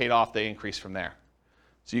they get paid off, they increase from there.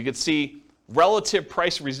 So you could see relative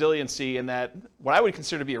price resiliency in that, what I would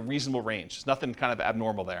consider to be a reasonable range. There's nothing kind of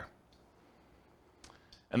abnormal there.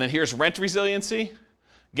 And then here's rent resiliency.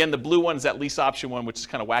 Again, the blue one is that lease option one, which is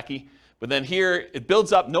kind of wacky. But then here, it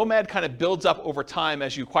builds up. Nomad kind of builds up over time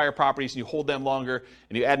as you acquire properties and you hold them longer,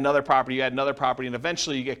 and you add another property, and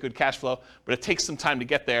eventually you get good cash flow. But it takes some time to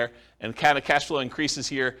get there, and kind of cash flow increases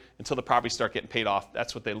here until the properties start getting paid off.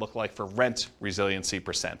 That's what they look like for rent resiliency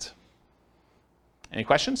percent. Any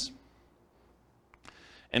questions?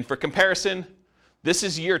 And for comparison, this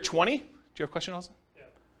is year 20. Do you have a question, Austin? Yeah,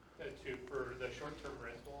 for the short-term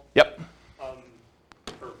rental. Yep.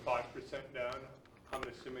 For 5% down, I'm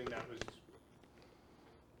assuming that was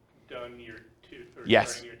done year 2, or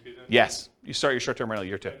yes. starting year 2 then? Yes. You start your short-term rental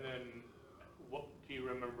year 2. And then, do you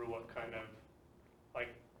remember what kind of,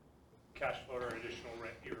 cash flow or additional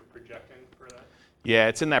rent you were projecting for that? Yeah,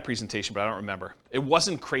 it's in that presentation, but I don't remember. It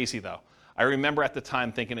wasn't crazy, though. I remember at the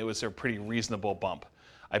time thinking it was a pretty reasonable bump.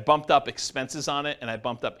 I bumped up expenses on it, and I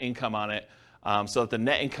bumped up income on it, so that the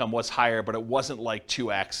net income was higher, but it wasn't like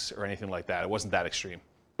 2x or anything like that. It wasn't that extreme.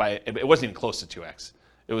 It wasn't even close to 2x.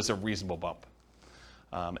 It was a reasonable bump.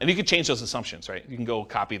 And you can change those assumptions, right? You can go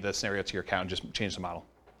copy the scenario to your account and just change the model.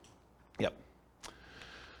 Yep.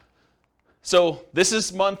 So this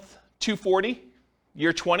is month 240,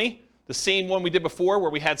 year 20, the same one we did before where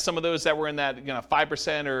we had some of those that were in that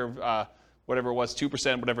 5% or whatever it was,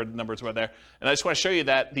 2%, whatever the numbers were there. And I just want to show you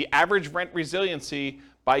that the average rent resiliency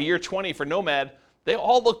by year 20 for Nomad, they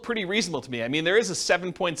all look pretty reasonable to me. I mean, there is a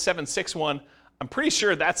 7.76 one. I'm pretty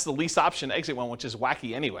sure that's the lease option exit one, which is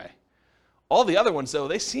wacky anyway. All the other ones, though,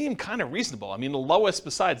 they seem kind of reasonable. I mean, the lowest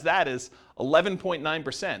besides that is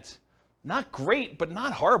 11.9%. Not great, but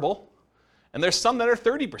not horrible. And there's some that are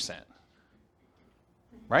 30%.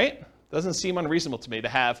 Right? Doesn't seem unreasonable to me to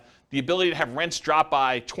have the ability to have rents drop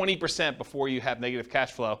by 20% before you have negative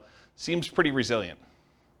cash flow. Seems pretty resilient.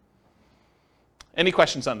 Any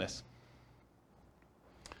questions on this?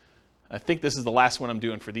 I think this is the last one I'm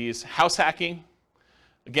doing for these. House hacking.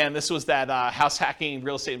 Again, this was that house hacking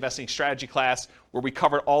real estate investing strategy class where we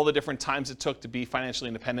covered all the different times it took to be financially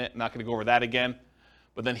independent. I'm not going to go over that again.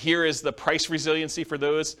 But then here is the price resiliency for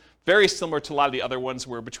those. Very similar to a lot of the other ones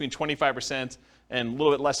where between 25% and a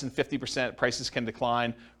little bit less than 50% prices can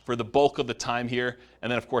decline for the bulk of the time here.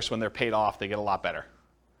 And then, of course, when they're paid off, they get a lot better.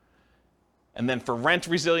 And then for rent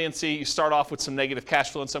resiliency, you start off with some negative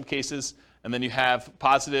cash flow in some cases, and then you have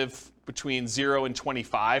positive between 0 and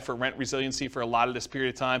 25 for rent resiliency for a lot of this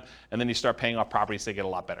period of time, and then you start paying off properties, they get a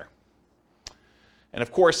lot better. And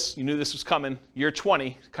of course, you knew this was coming. Year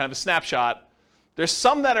 20, kind of a snapshot. There's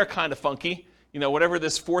some that are kind of funky. Whatever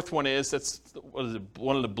this fourth one is, that's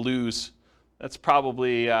one of the blues. That's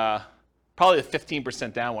probably a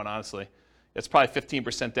 15% down one, honestly. It's probably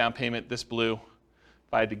 15% down payment, this blue,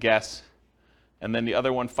 if I had to guess. And then the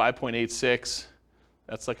other one, 5.86.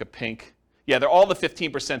 That's like a pink. Yeah, they're all the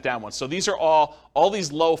 15% down ones. So these are all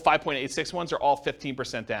these low 5.86 ones are all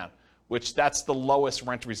 15% down, which that's the lowest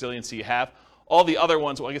rent resiliency you have. All the other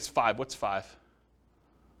ones, well, I guess 5. What's 5?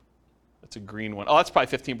 That's a green one. Oh, that's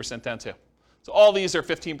probably 15% down too. So all these are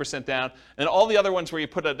 15% down. And all the other ones where you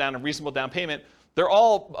put down a reasonable down payment, they're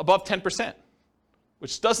all above 10%,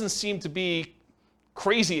 which doesn't seem to be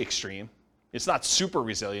crazy extreme. It's not super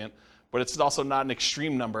resilient, but it's also not an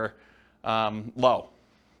extreme number low,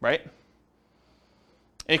 right?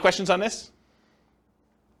 Any questions on this?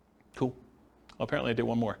 Cool. Well, apparently I did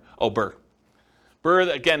one more. Oh, Burr. Burr,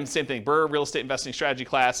 again, same thing. Burr real estate investing strategy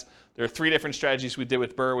class. There are 3 different strategies we did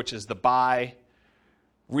with Burr, which is the buy,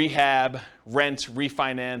 rehab, rent,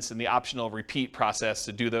 refinance, and the optional repeat process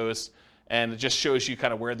to do those. And it just shows you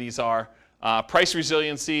kind of where these are. Price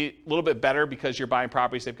resiliency, a little bit better because you're buying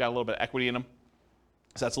properties. They've got a little bit of equity in them.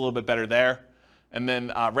 So that's a little bit better there. And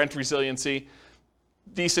then rent resiliency,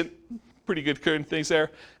 decent, pretty good current things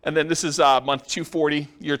there. And then this is month 240,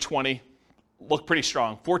 year 20. Look pretty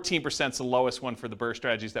strong. 14% is the lowest one for the Burr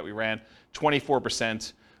strategies that we ran.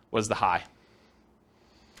 24% was the high.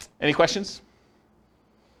 Any questions?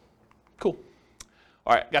 Cool.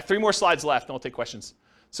 All right, got 3 more slides left, and we'll take questions.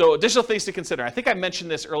 So additional things to consider. I think I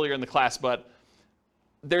mentioned this earlier in the class, but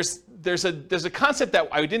there's a concept that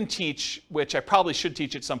I didn't teach, which I probably should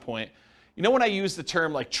teach at some point. You know when I use the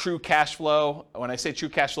term like true cash flow, when I say true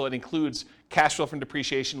cash flow, it includes cash flow from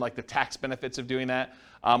depreciation, like the tax benefits of doing that.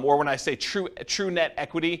 Or when I say true net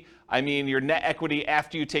equity, I mean your net equity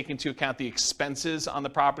after you take into account the expenses on the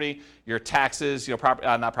property, your taxes,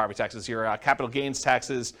 not property taxes, your capital gains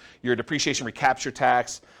taxes, your depreciation recapture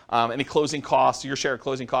tax, any closing costs, your share of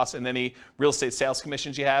closing costs, and any real estate sales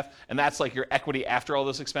commissions you have. And that's like your equity after all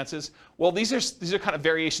those expenses. Well, these are kind of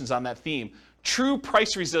variations on that theme. True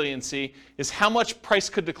price resiliency is how much price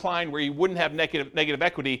could decline where you wouldn't have negative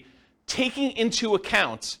equity, taking into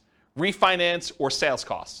account refinance or sales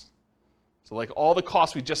costs. So like all the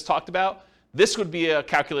costs we just talked about, this would be a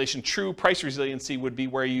calculation. True price resiliency would be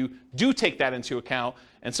where you do take that into account.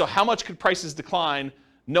 And so how much could prices decline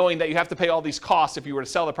knowing that you have to pay all these costs if you were to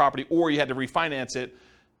sell the property or you had to refinance it?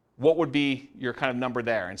 What would be your kind of number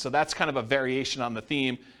there? And so that's kind of a variation on the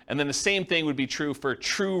theme. And then the same thing would be true for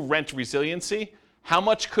true rent resiliency. How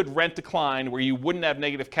much could rent decline where you wouldn't have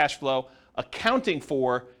negative cash flow, accounting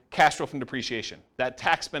for cash flow from depreciation, that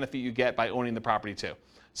tax benefit you get by owning the property too.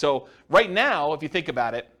 So right now, if you think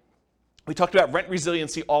about it, we talked about rent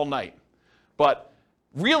resiliency all night. But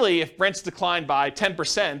really, if rents decline by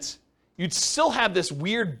 10%, you'd still have this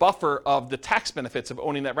weird buffer of the tax benefits of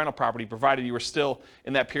owning that rental property, provided you were still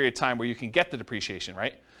in that period of time where you can get the depreciation,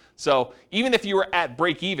 right? So even if you were at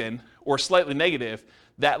break even or slightly negative,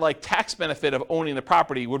 that like tax benefit of owning the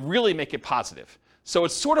property would really make it positive. So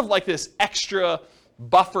it's sort of like this extra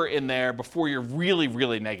buffer in there before you're really,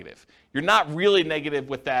 really negative. You're not really negative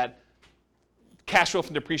with that cash flow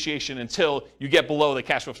from depreciation until you get below the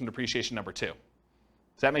cash flow from depreciation number 2. Does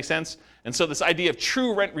that make sense? And so this idea of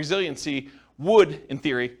true rent resiliency would, in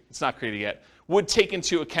theory, it's not created yet, would take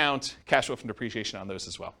into account cash flow from depreciation on those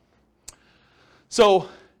as well. So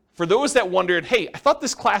for those that wondered, hey, I thought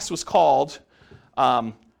this class was called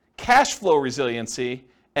cash flow resiliency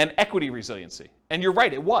and equity resiliency. And you're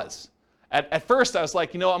right, it was. At first, I was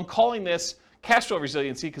like, I'm calling this cash flow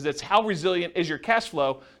resiliency because it's how resilient is your cash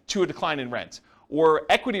flow to a decline in rent. Or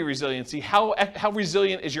equity resiliency, how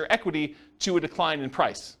resilient is your equity to a decline in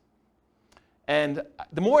price. And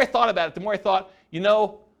the more I thought about it, the more I thought,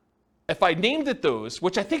 if I named it those,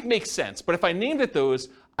 which I think makes sense, but if I named it those,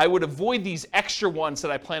 I would avoid these extra ones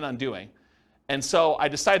that I plan on doing. And so I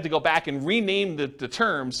decided to go back and rename the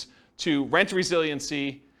terms to rent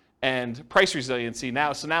resiliency and price resiliency.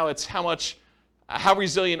 So now it's how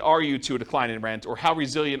resilient are you to a decline in rent, or how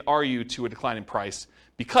resilient are you to a decline in price?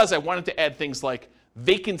 Because I wanted to add things like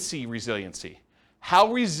vacancy resiliency.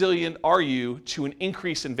 How resilient are you to an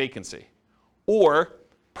increase in vacancy? Or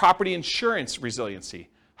property insurance resiliency.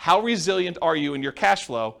 How resilient are you in your cash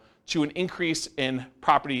flow to an increase in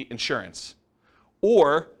property insurance?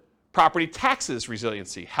 Or property taxes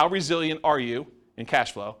resiliency. How resilient are you in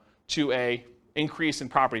cash flow to an increase in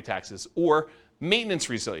property taxes? Or maintenance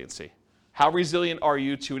resiliency. How resilient are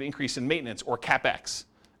you to an increase in maintenance or CapEx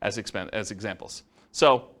as examples?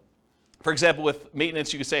 So, for example, with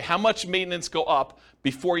maintenance, you could say, how much maintenance go up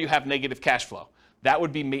before you have negative cash flow? That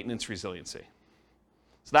would be maintenance resiliency.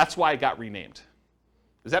 So that's why it got renamed.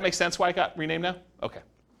 Does that make sense why it got renamed now? Okay.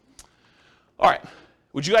 All right.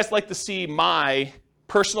 Would you guys like to see my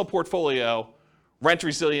personal portfolio, rent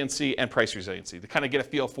resiliency and price resiliency, to kind of get a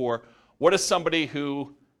feel for what is somebody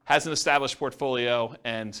who has an established portfolio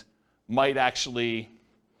and might actually,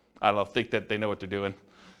 think that they know what they're doing,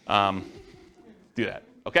 do that,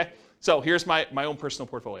 okay? So here's my own personal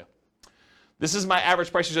portfolio. This is my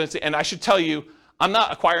average price resiliency, and I should tell you, I'm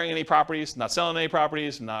not acquiring any properties, not selling any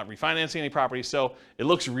properties, not refinancing any properties, so it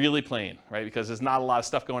looks really plain, right? Because there's not a lot of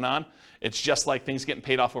stuff going on. It's just like things getting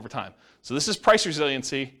paid off over time. So this is price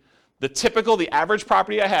resiliency. The average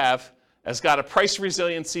property I have has got a price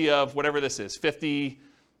resiliency of whatever this is, 58%,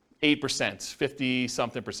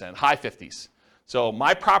 50-something percent, high 50s. So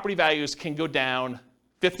my property values can go down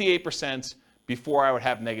 58% before I would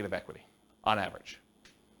have negative equity on average.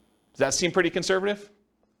 Does that seem pretty conservative?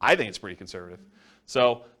 I think it's pretty conservative.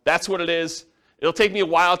 So that's what it is. It'll take me a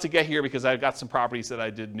while to get here because I've got some properties that I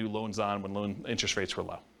did new loans on when loan interest rates were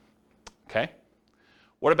low. Okay?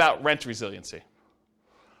 What about rent resiliency?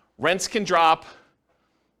 Rents can drop,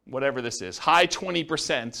 whatever this is, high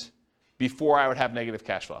 20% before I would have negative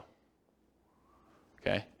cash flow.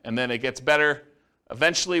 Okay? And then it gets better.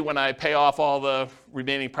 Eventually, when I pay off all the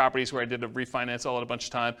remaining properties where I did a refinance all at a bunch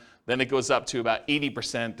of time, then it goes up to about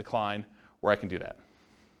 80% decline where I can do that.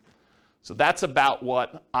 So that's about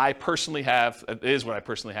what I personally have, it is what I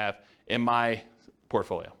personally have in my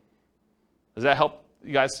portfolio. Does that help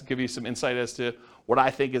you guys, give you some insight as to what I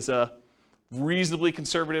think is a reasonably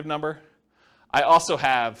conservative number? I also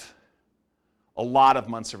have a lot of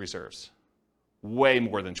months of reserves, way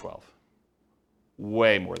more than 12.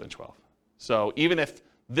 Way more than 12. So even if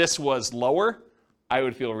this was lower, I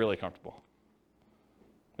would feel really comfortable.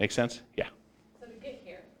 Make sense? Yeah. So to get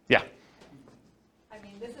here, Yeah. I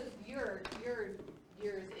mean, this is your years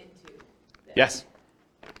into this. Yes.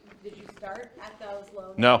 Did you start at those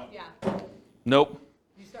low? No. Yeah. Nope.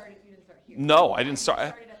 You didn't start here. No, I didn't start. You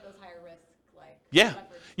started at those higher risk, like. Yeah.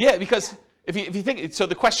 leverage. Yeah, because if you think, so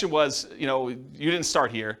the question was, you didn't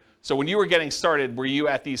start here. So when you were getting started, were you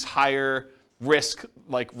at these higher risk,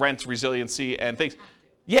 like rent resiliency and things?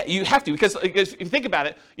 Yeah, you have to, because if you think about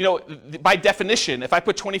it, by definition, if I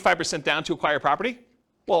put 25% down to acquire property,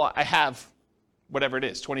 well, I have whatever it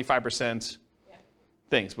is, 25%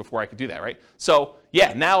 things before I could do that, right? So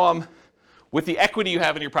yeah, now I'm, with the equity you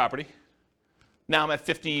have in your property, now I'm at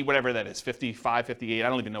 50, whatever that is, 55, 58, I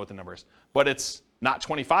don't even know what the number is, but it's not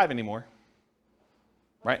 25 anymore,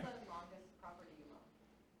 right? What's the longest property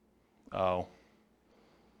you own? Oh,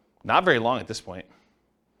 not very long at this point.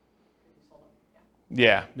 You sold them,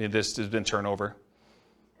 Yeah, there's been turnover.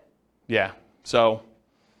 Yeah, so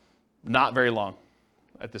not very long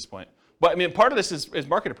at this point. But I mean, part of this is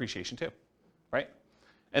market appreciation too, right?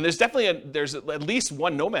 And there's definitely there's at least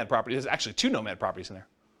one nomad property. There's actually 2 nomad properties in there.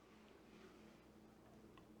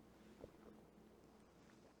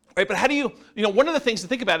 Right, but how do you, one of the things to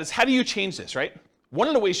think about is how do you change this, right? One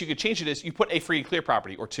of the ways you could change it is you put a free and clear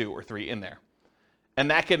property or 2 or 3 in there.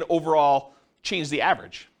 And that can overall change the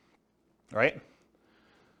average, right?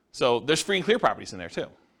 So there's free and clear properties in there too.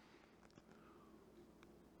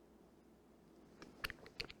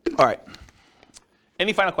 All right.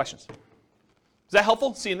 Any final questions? Is that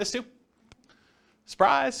helpful, seeing this too?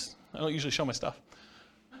 Surprise. I don't usually show my stuff.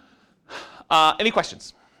 Any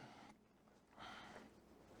questions?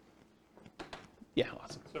 Yeah,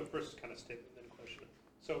 awesome. So first kind of statement, then question.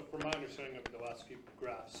 So from my understanding of the last few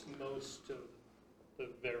graphs, most of the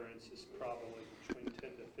variance is probably between 10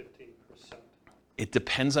 to 15%. It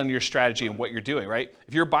depends on your strategy and what you're doing, right?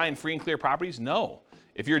 If you're buying free and clear properties, no.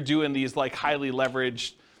 If you're doing these like highly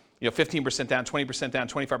leveraged, 15% down, 20% down,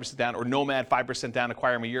 25% down, or Nomad 5% down,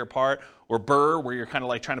 acquire them a year apart, or Burr, where you're kind of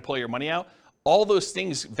like trying to pull your money out, all those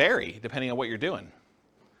things vary depending on what you're doing.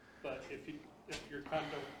 But if you're kind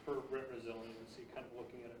of for rent resiliency, kind of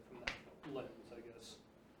looking at it from that lens, I guess.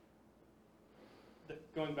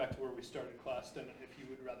 Going back to where we started class, then if you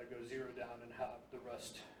would rather go 0 down and have the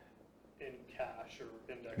rest in cash or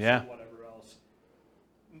index or whatever else.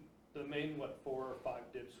 The main, 4 or 5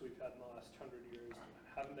 dips we've had in the last 100 years,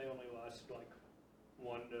 haven't they only lasted like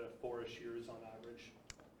 1 to 4-ish years on average?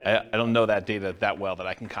 I don't know that data that well that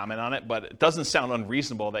I can comment on it, but it doesn't sound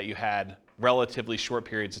unreasonable that you had relatively short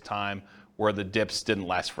periods of time where the dips didn't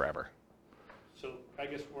last forever. So I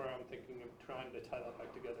guess where I'm thinking of trying to tie that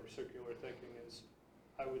back together, circular thinking, is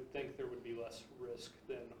I would think there would be less risk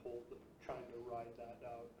than trying to ride that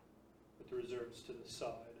out with the reserves to the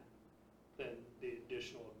side than the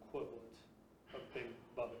additional equivalent of being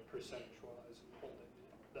above it percentage-wise and holding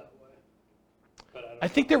it that way. But I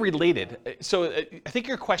think they're related. So I think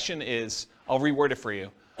your question is, I'll reword it for you.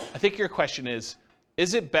 I think your question is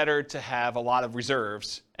it better to have a lot of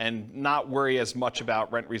reserves and not worry as much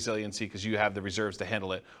about rent resiliency because you have the reserves to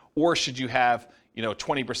handle it? Or should you have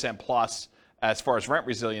 20% plus as far as rent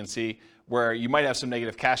resiliency where you might have some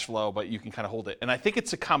negative cash flow, but you can kind of hold it? And I think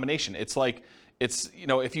it's a combination. It's like,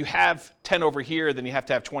 if you have 10 over here, then you have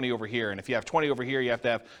to have 20 over here. And if you have 20 over here, you have to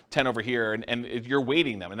have 10 over here. And you're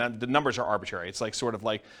weighting them. And the numbers are arbitrary. It's like sort of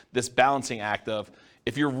like this balancing act of,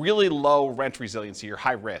 if you're really low rent resiliency, you're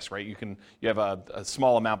high risk, right? You have a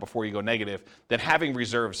small amount before you go negative, then having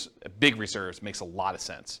reserves, big reserves, makes a lot of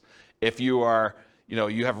sense. If you are,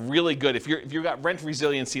 you have really good, if you've got rent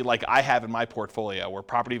resiliency like I have in my portfolio, where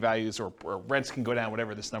property values or rents can go down,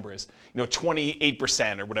 whatever this number is,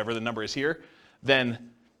 28% or whatever the number is here, then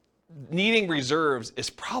needing reserves is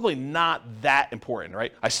probably not that important,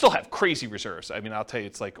 right? I still have crazy reserves. I mean, I'll tell you,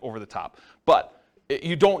 it's like over the top. But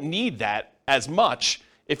you don't need that as much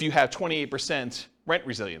if you have 28% rent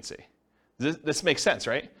resiliency. This makes sense,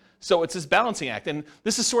 right? So it's this balancing act. And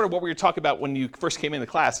this is sort of what we were talking about when you first came into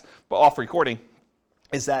class, but off recording,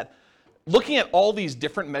 is that looking at all these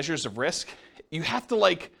different measures of risk, you have to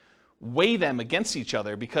like weigh them against each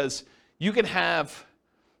other, because you can have,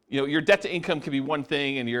 your debt to income can be one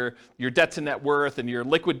thing, and your debt to net worth and your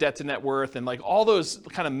liquid debt to net worth, and like all those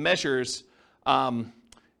kind of measures, debt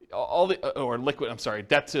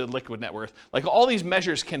to liquid net worth, like all these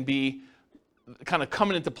measures can be kind of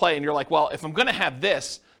coming into play, and you're like, well, if I'm going to have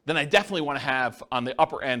this, then I definitely want to have on the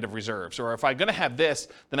upper end of reserves. Or if I'm going to have this,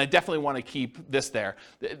 then I definitely want to keep this there.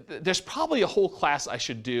 There's probably a whole class I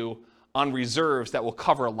should do on reserves that will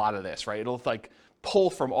cover a lot of this, right? It'll like pull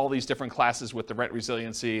from all these different classes with the rent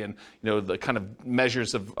resiliency and the kind of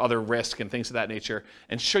measures of other risk and things of that nature,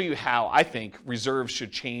 and show you how I think reserves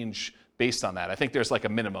should change based on that. I think there's like a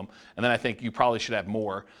minimum, and then I think you probably should have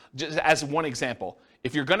more. Just as one example,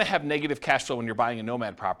 if you're going to have negative cash flow when you're buying a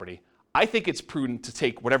nomad property, I think it's prudent to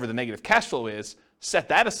take whatever the negative cash flow is, set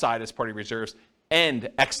that aside as part of reserves, and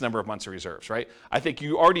X number of months of reserves, right? I think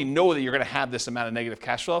you already know that you're going to have this amount of negative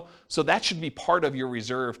cash flow, so that should be part of your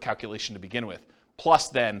reserve calculation to begin with, plus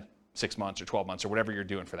then 6 months or 12 months or whatever you're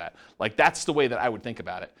doing for that. Like, that's the way that I would think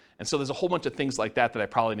about it. And so there's a whole bunch of things like that that I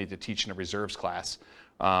probably need to teach in a reserves class,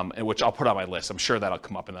 and which I'll put on my list. I'm sure that'll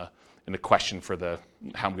come up in a question for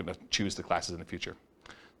how I'm going to choose the classes in the future.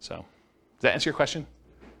 So, does that answer your question?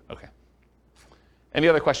 Okay. Any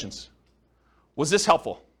other questions? Was this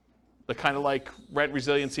helpful? The kind of like rent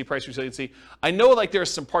resiliency, price resiliency. I know like there's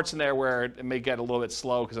some parts in there where it may get a little bit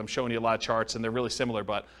slow because I'm showing you a lot of charts and they're really similar,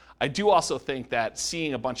 but I do also think that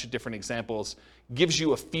seeing a bunch of different examples gives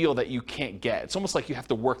you a feel that you can't get. It's almost like you have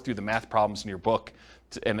to work through the math problems in your book,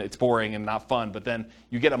 and it's boring and not fun, but then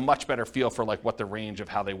you get a much better feel for like what the range of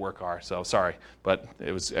how they work are. So sorry, but I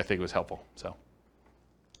think it was helpful. So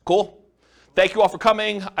cool. Thank you all for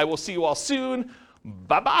coming. I will see you all soon.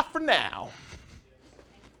 Bye-bye for now.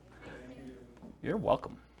 You're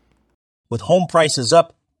welcome. With home prices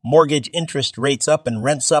up, mortgage interest rates up, and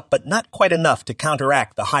rents up, but not quite enough to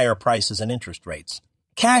counteract the higher prices and interest rates.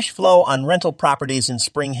 Cash flow on rental properties in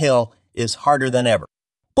Spring Hill is harder than ever.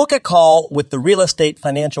 Book a call with the Real Estate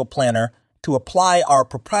Financial Planner to apply our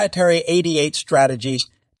proprietary 88 strategies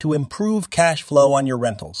to improve cash flow on your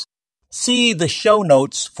rentals. See the show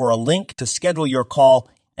notes for a link to schedule your call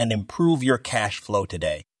and improve your cash flow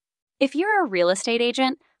today. If you're a real estate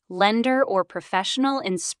agent, lender, or professional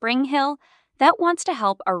in Spring Hill that wants to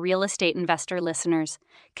help our real estate investor listeners,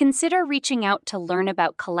 consider reaching out to learn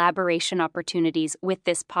about collaboration opportunities with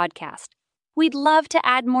this podcast. We'd love to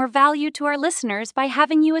add more value to our listeners by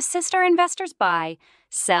having you assist our investors buy,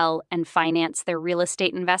 sell, and finance their real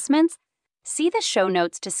estate investments. See the show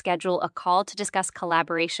notes to schedule a call to discuss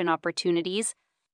collaboration opportunities